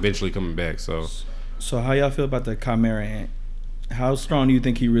it is eventually coming back. So how y'all feel about the Chimera Ant? How strong do you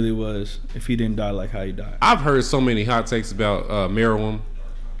think he really was if he didn't die like how he died? I've heard so many hot takes about Merowyn.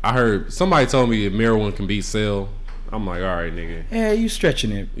 I heard somebody told me that Merowyn can beat Cell. I'm like, all right, nigga. Yeah, you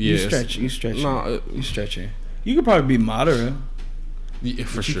stretching it. Yes. You stretching. No, You stretching. You could probably be Madara. Yeah,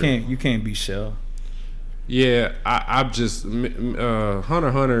 for sure. You can't be Cell. Yeah, I'm just Hunter x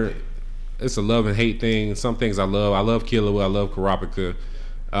Hunter. It's a love and hate thing. Some things I love. I love Killua. I love Kurapika.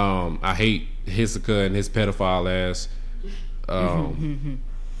 I hate Hisoka and his pedophile ass.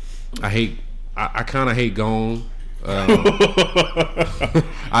 I kind of hate Gon.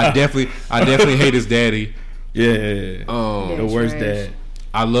 I definitely hate his daddy. Yeah. The worst dad.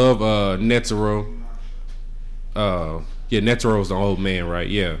 I love Netero. Netero's the old man, right?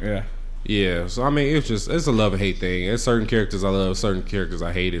 Yeah. So I mean, it's a love and hate thing. There's certain characters I love, certain characters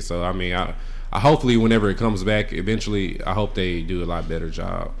I hated. So I mean, I hopefully whenever it comes back, eventually, I hope they do a lot better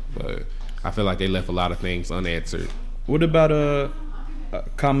job. But I feel like they left a lot of things unanswered. What about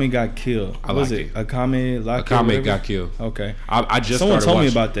Akame got killed? I was like it it. Akame got killed. Okay. I just Someone started told me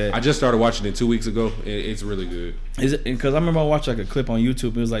watching, about that. I just started watching it 2 weeks ago. It's really good. Is it because I remember I watched like a clip on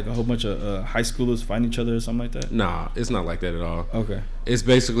YouTube. It was like a whole bunch of high schoolers fighting each other or something like that. Nah, it's not like that at all. Okay. It's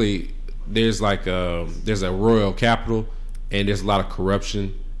basically there's a royal capital and there's a lot of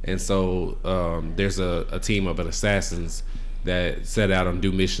corruption, and so there's a team of assassins that set out and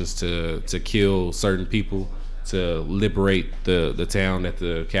do missions to kill certain people to liberate the town that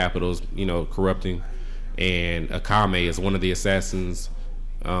the capital's corrupting, and Akame is one of the assassins.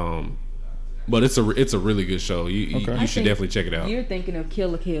 But it's a really good show. You should definitely check it out. You're thinking of Kill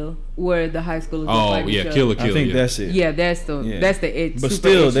la Kill, where the high schoolers. Oh yeah, Kill la Kill. I think that's it. Yeah, that's the. But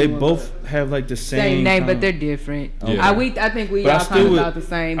still, they both have like the same name, but they're different. Yeah. I think we all kind of about the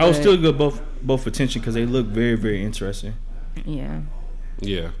same. I would still go both attention because they look very, very interesting. Yeah.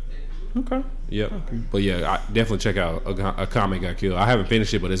 Yeah. Okay. Yep. But yeah, I definitely check out Akame Got Killed. I haven't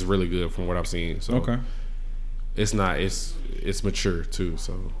finished it, but it's really good from what I've seen. So okay. It's not. It's mature too.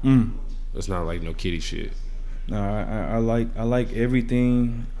 So it's not like no kiddie shit. No, I like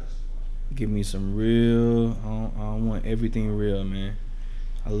everything. Give me some real. I want everything real, man.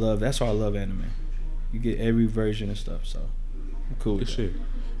 That's why I love anime. You get every version of stuff. So I'm cool with Good that. shit.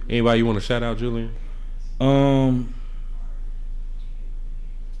 Anybody you want to shout out, Julian?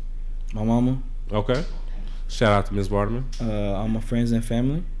 My mama. Okay. Shout out to Ms. Barterman. All my friends and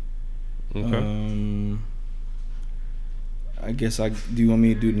family. Okay. I guess do you want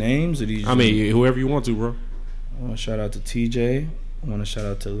me to do names or do you? Whoever you want to, bro. I want to shout out to TJ. I want to shout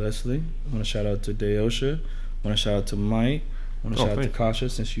out to Leslie. I want to shout out to Deosha. I want to shout out to Mike. I want to shout out to Kasha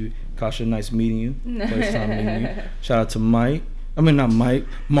Kasha, nice meeting you. First time meeting you. Shout out to Mike. I mean, not Mike.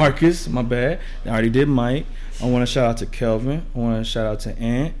 Marcus, my bad. I already did Mike. I want to shout out to Kelvin. I want to shout out to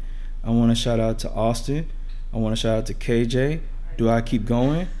Ant. I want to shout out to Austin. I want to shout out to KJ. Do I keep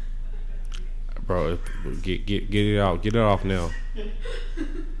going? Bro, get it out. Get it off now.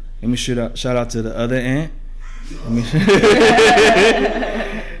 Let me shout out to the other Ant.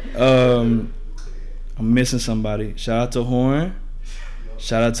 I'm missing somebody. Shout out to Horn.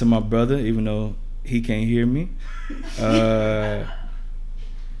 Shout out to my brother, even though he can't hear me.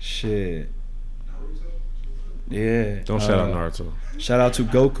 Shit. Yeah. Don't shout out Naruto. Shout out to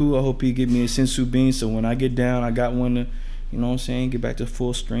Goku. I hope he give me a sensu bean so when I get down, I got one to, you know what I'm saying, get back to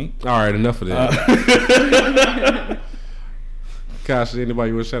full strength. All right, enough of that. Gosh, anybody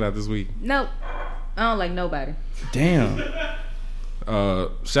you want to shout out this week? Nope. I don't like nobody. Damn.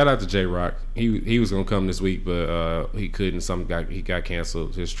 Shout out to J-Rock. He was gonna come this week, but he couldn't. He got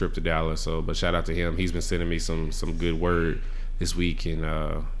canceled his trip to Dallas. So, but shout out to him. He's been sending me some good word this week, and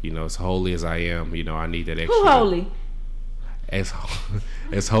as holy as I am, I need that extra. Who holy? As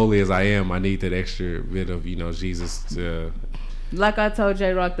holy as I am, I need that extra bit of Jesus to. Like I told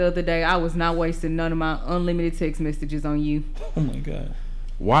J-Rock the other day, I was not wasting none of my unlimited text messages on you. Oh my God.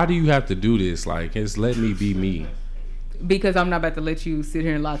 Why do you have to do this? Like, just let me be me. Because I'm not about to let you sit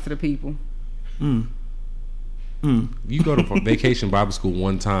here and lie to the people. You go to vacation Bible school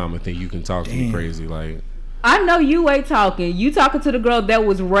one time and think you can talk to me crazy. Like, I know you ain't talking. You talking to the girl that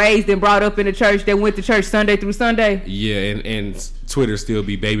was raised and brought up in the church that went to church Sunday through Sunday. Yeah, and Twitter still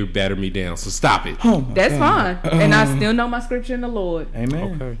be baby batter me down. So stop it. Oh That's fine. And I still know my scripture in the Lord.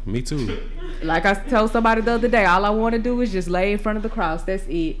 Amen. Okay, me too. Like I told somebody the other day, all I want to do is just lay in front of the cross. That's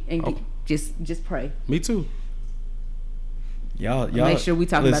it, and just pray. Me too. Y'all make sure we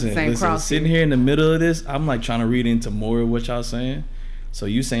talk about the same cross. Sitting here in the middle of this, I'm like trying to read into more of what y'all saying. So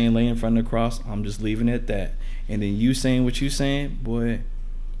you saying lay in front of the cross, I'm just leaving it at that. And then you saying what you saying, boy,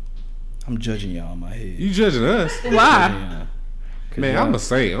 I'm judging y'all in my head. You judging us? Why? Yeah. Man, I'm a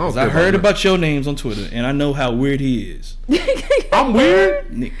saint. I heard about your names on Twitter, and I know how weird he is. I'm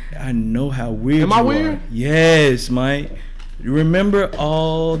weird? Nick, I know how weird Am I weird? are. Yes, Mike. You remember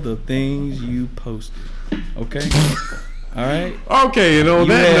all the things you posted, okay? All right? Okay, and on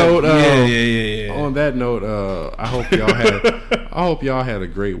that note, yeah. on that note, I hope y'all had a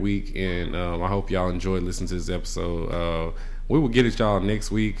great week, and I hope y'all enjoyed listening to this episode. We will get at y'all next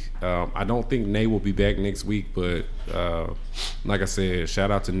week. I don't think Nay will be back next week, but like I said,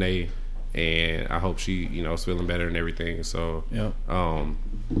 shout out to Nay, and I hope she, is feeling better and everything. So, Yep.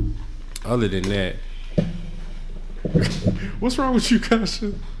 Other than that, what's wrong with you,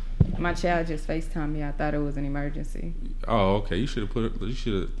 Kasha? My child just FaceTimed me. I thought it was an emergency. Oh, okay. You should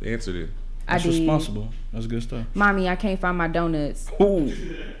have answered it. That's I did. responsible. That's good stuff. Mommy, I can't find my donuts. Ooh.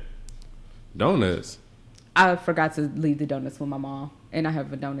 Donuts. I forgot to leave the donuts with my mom, and I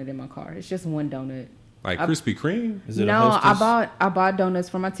have a donut in my car. It's just one donut. Like Krispy Kreme? Is it a No, Hostess? I bought donuts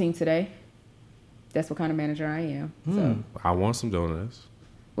for my team today. That's what kind of manager I am. So, I want some donuts.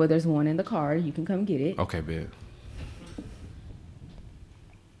 well, there's one in the car. You can come get it. Okay, bet.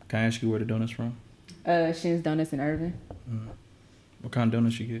 Can I ask you where the donuts from? Shin's Donuts in Irving. What kind of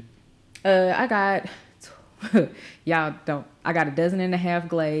donuts you get? I got y'all don't. I got 12.5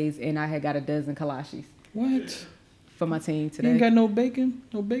 glaze, and I had got 12 kolaches What? for my team You today. ain't got no bacon?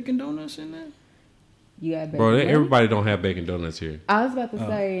 No bacon donuts in there? You got Bro, bacon? everybody don't have bacon donuts here. I was about to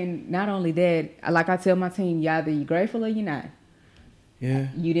say, and not only that, like I tell my team, you either you grateful or you not. Yeah.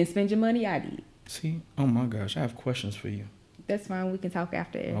 You didn't spend your money, I did. See? Oh my gosh, I have questions for you. That's fine. We can talk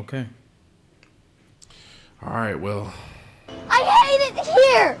after it. Okay. All right, well, I hate it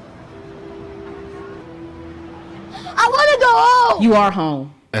here. I want to go home. You are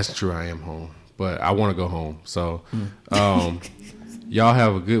home. that's true. I am home, but I want to go home. So, y'all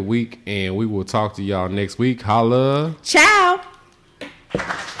have a good week, and we will talk to y'all next week. Holla. Ciao.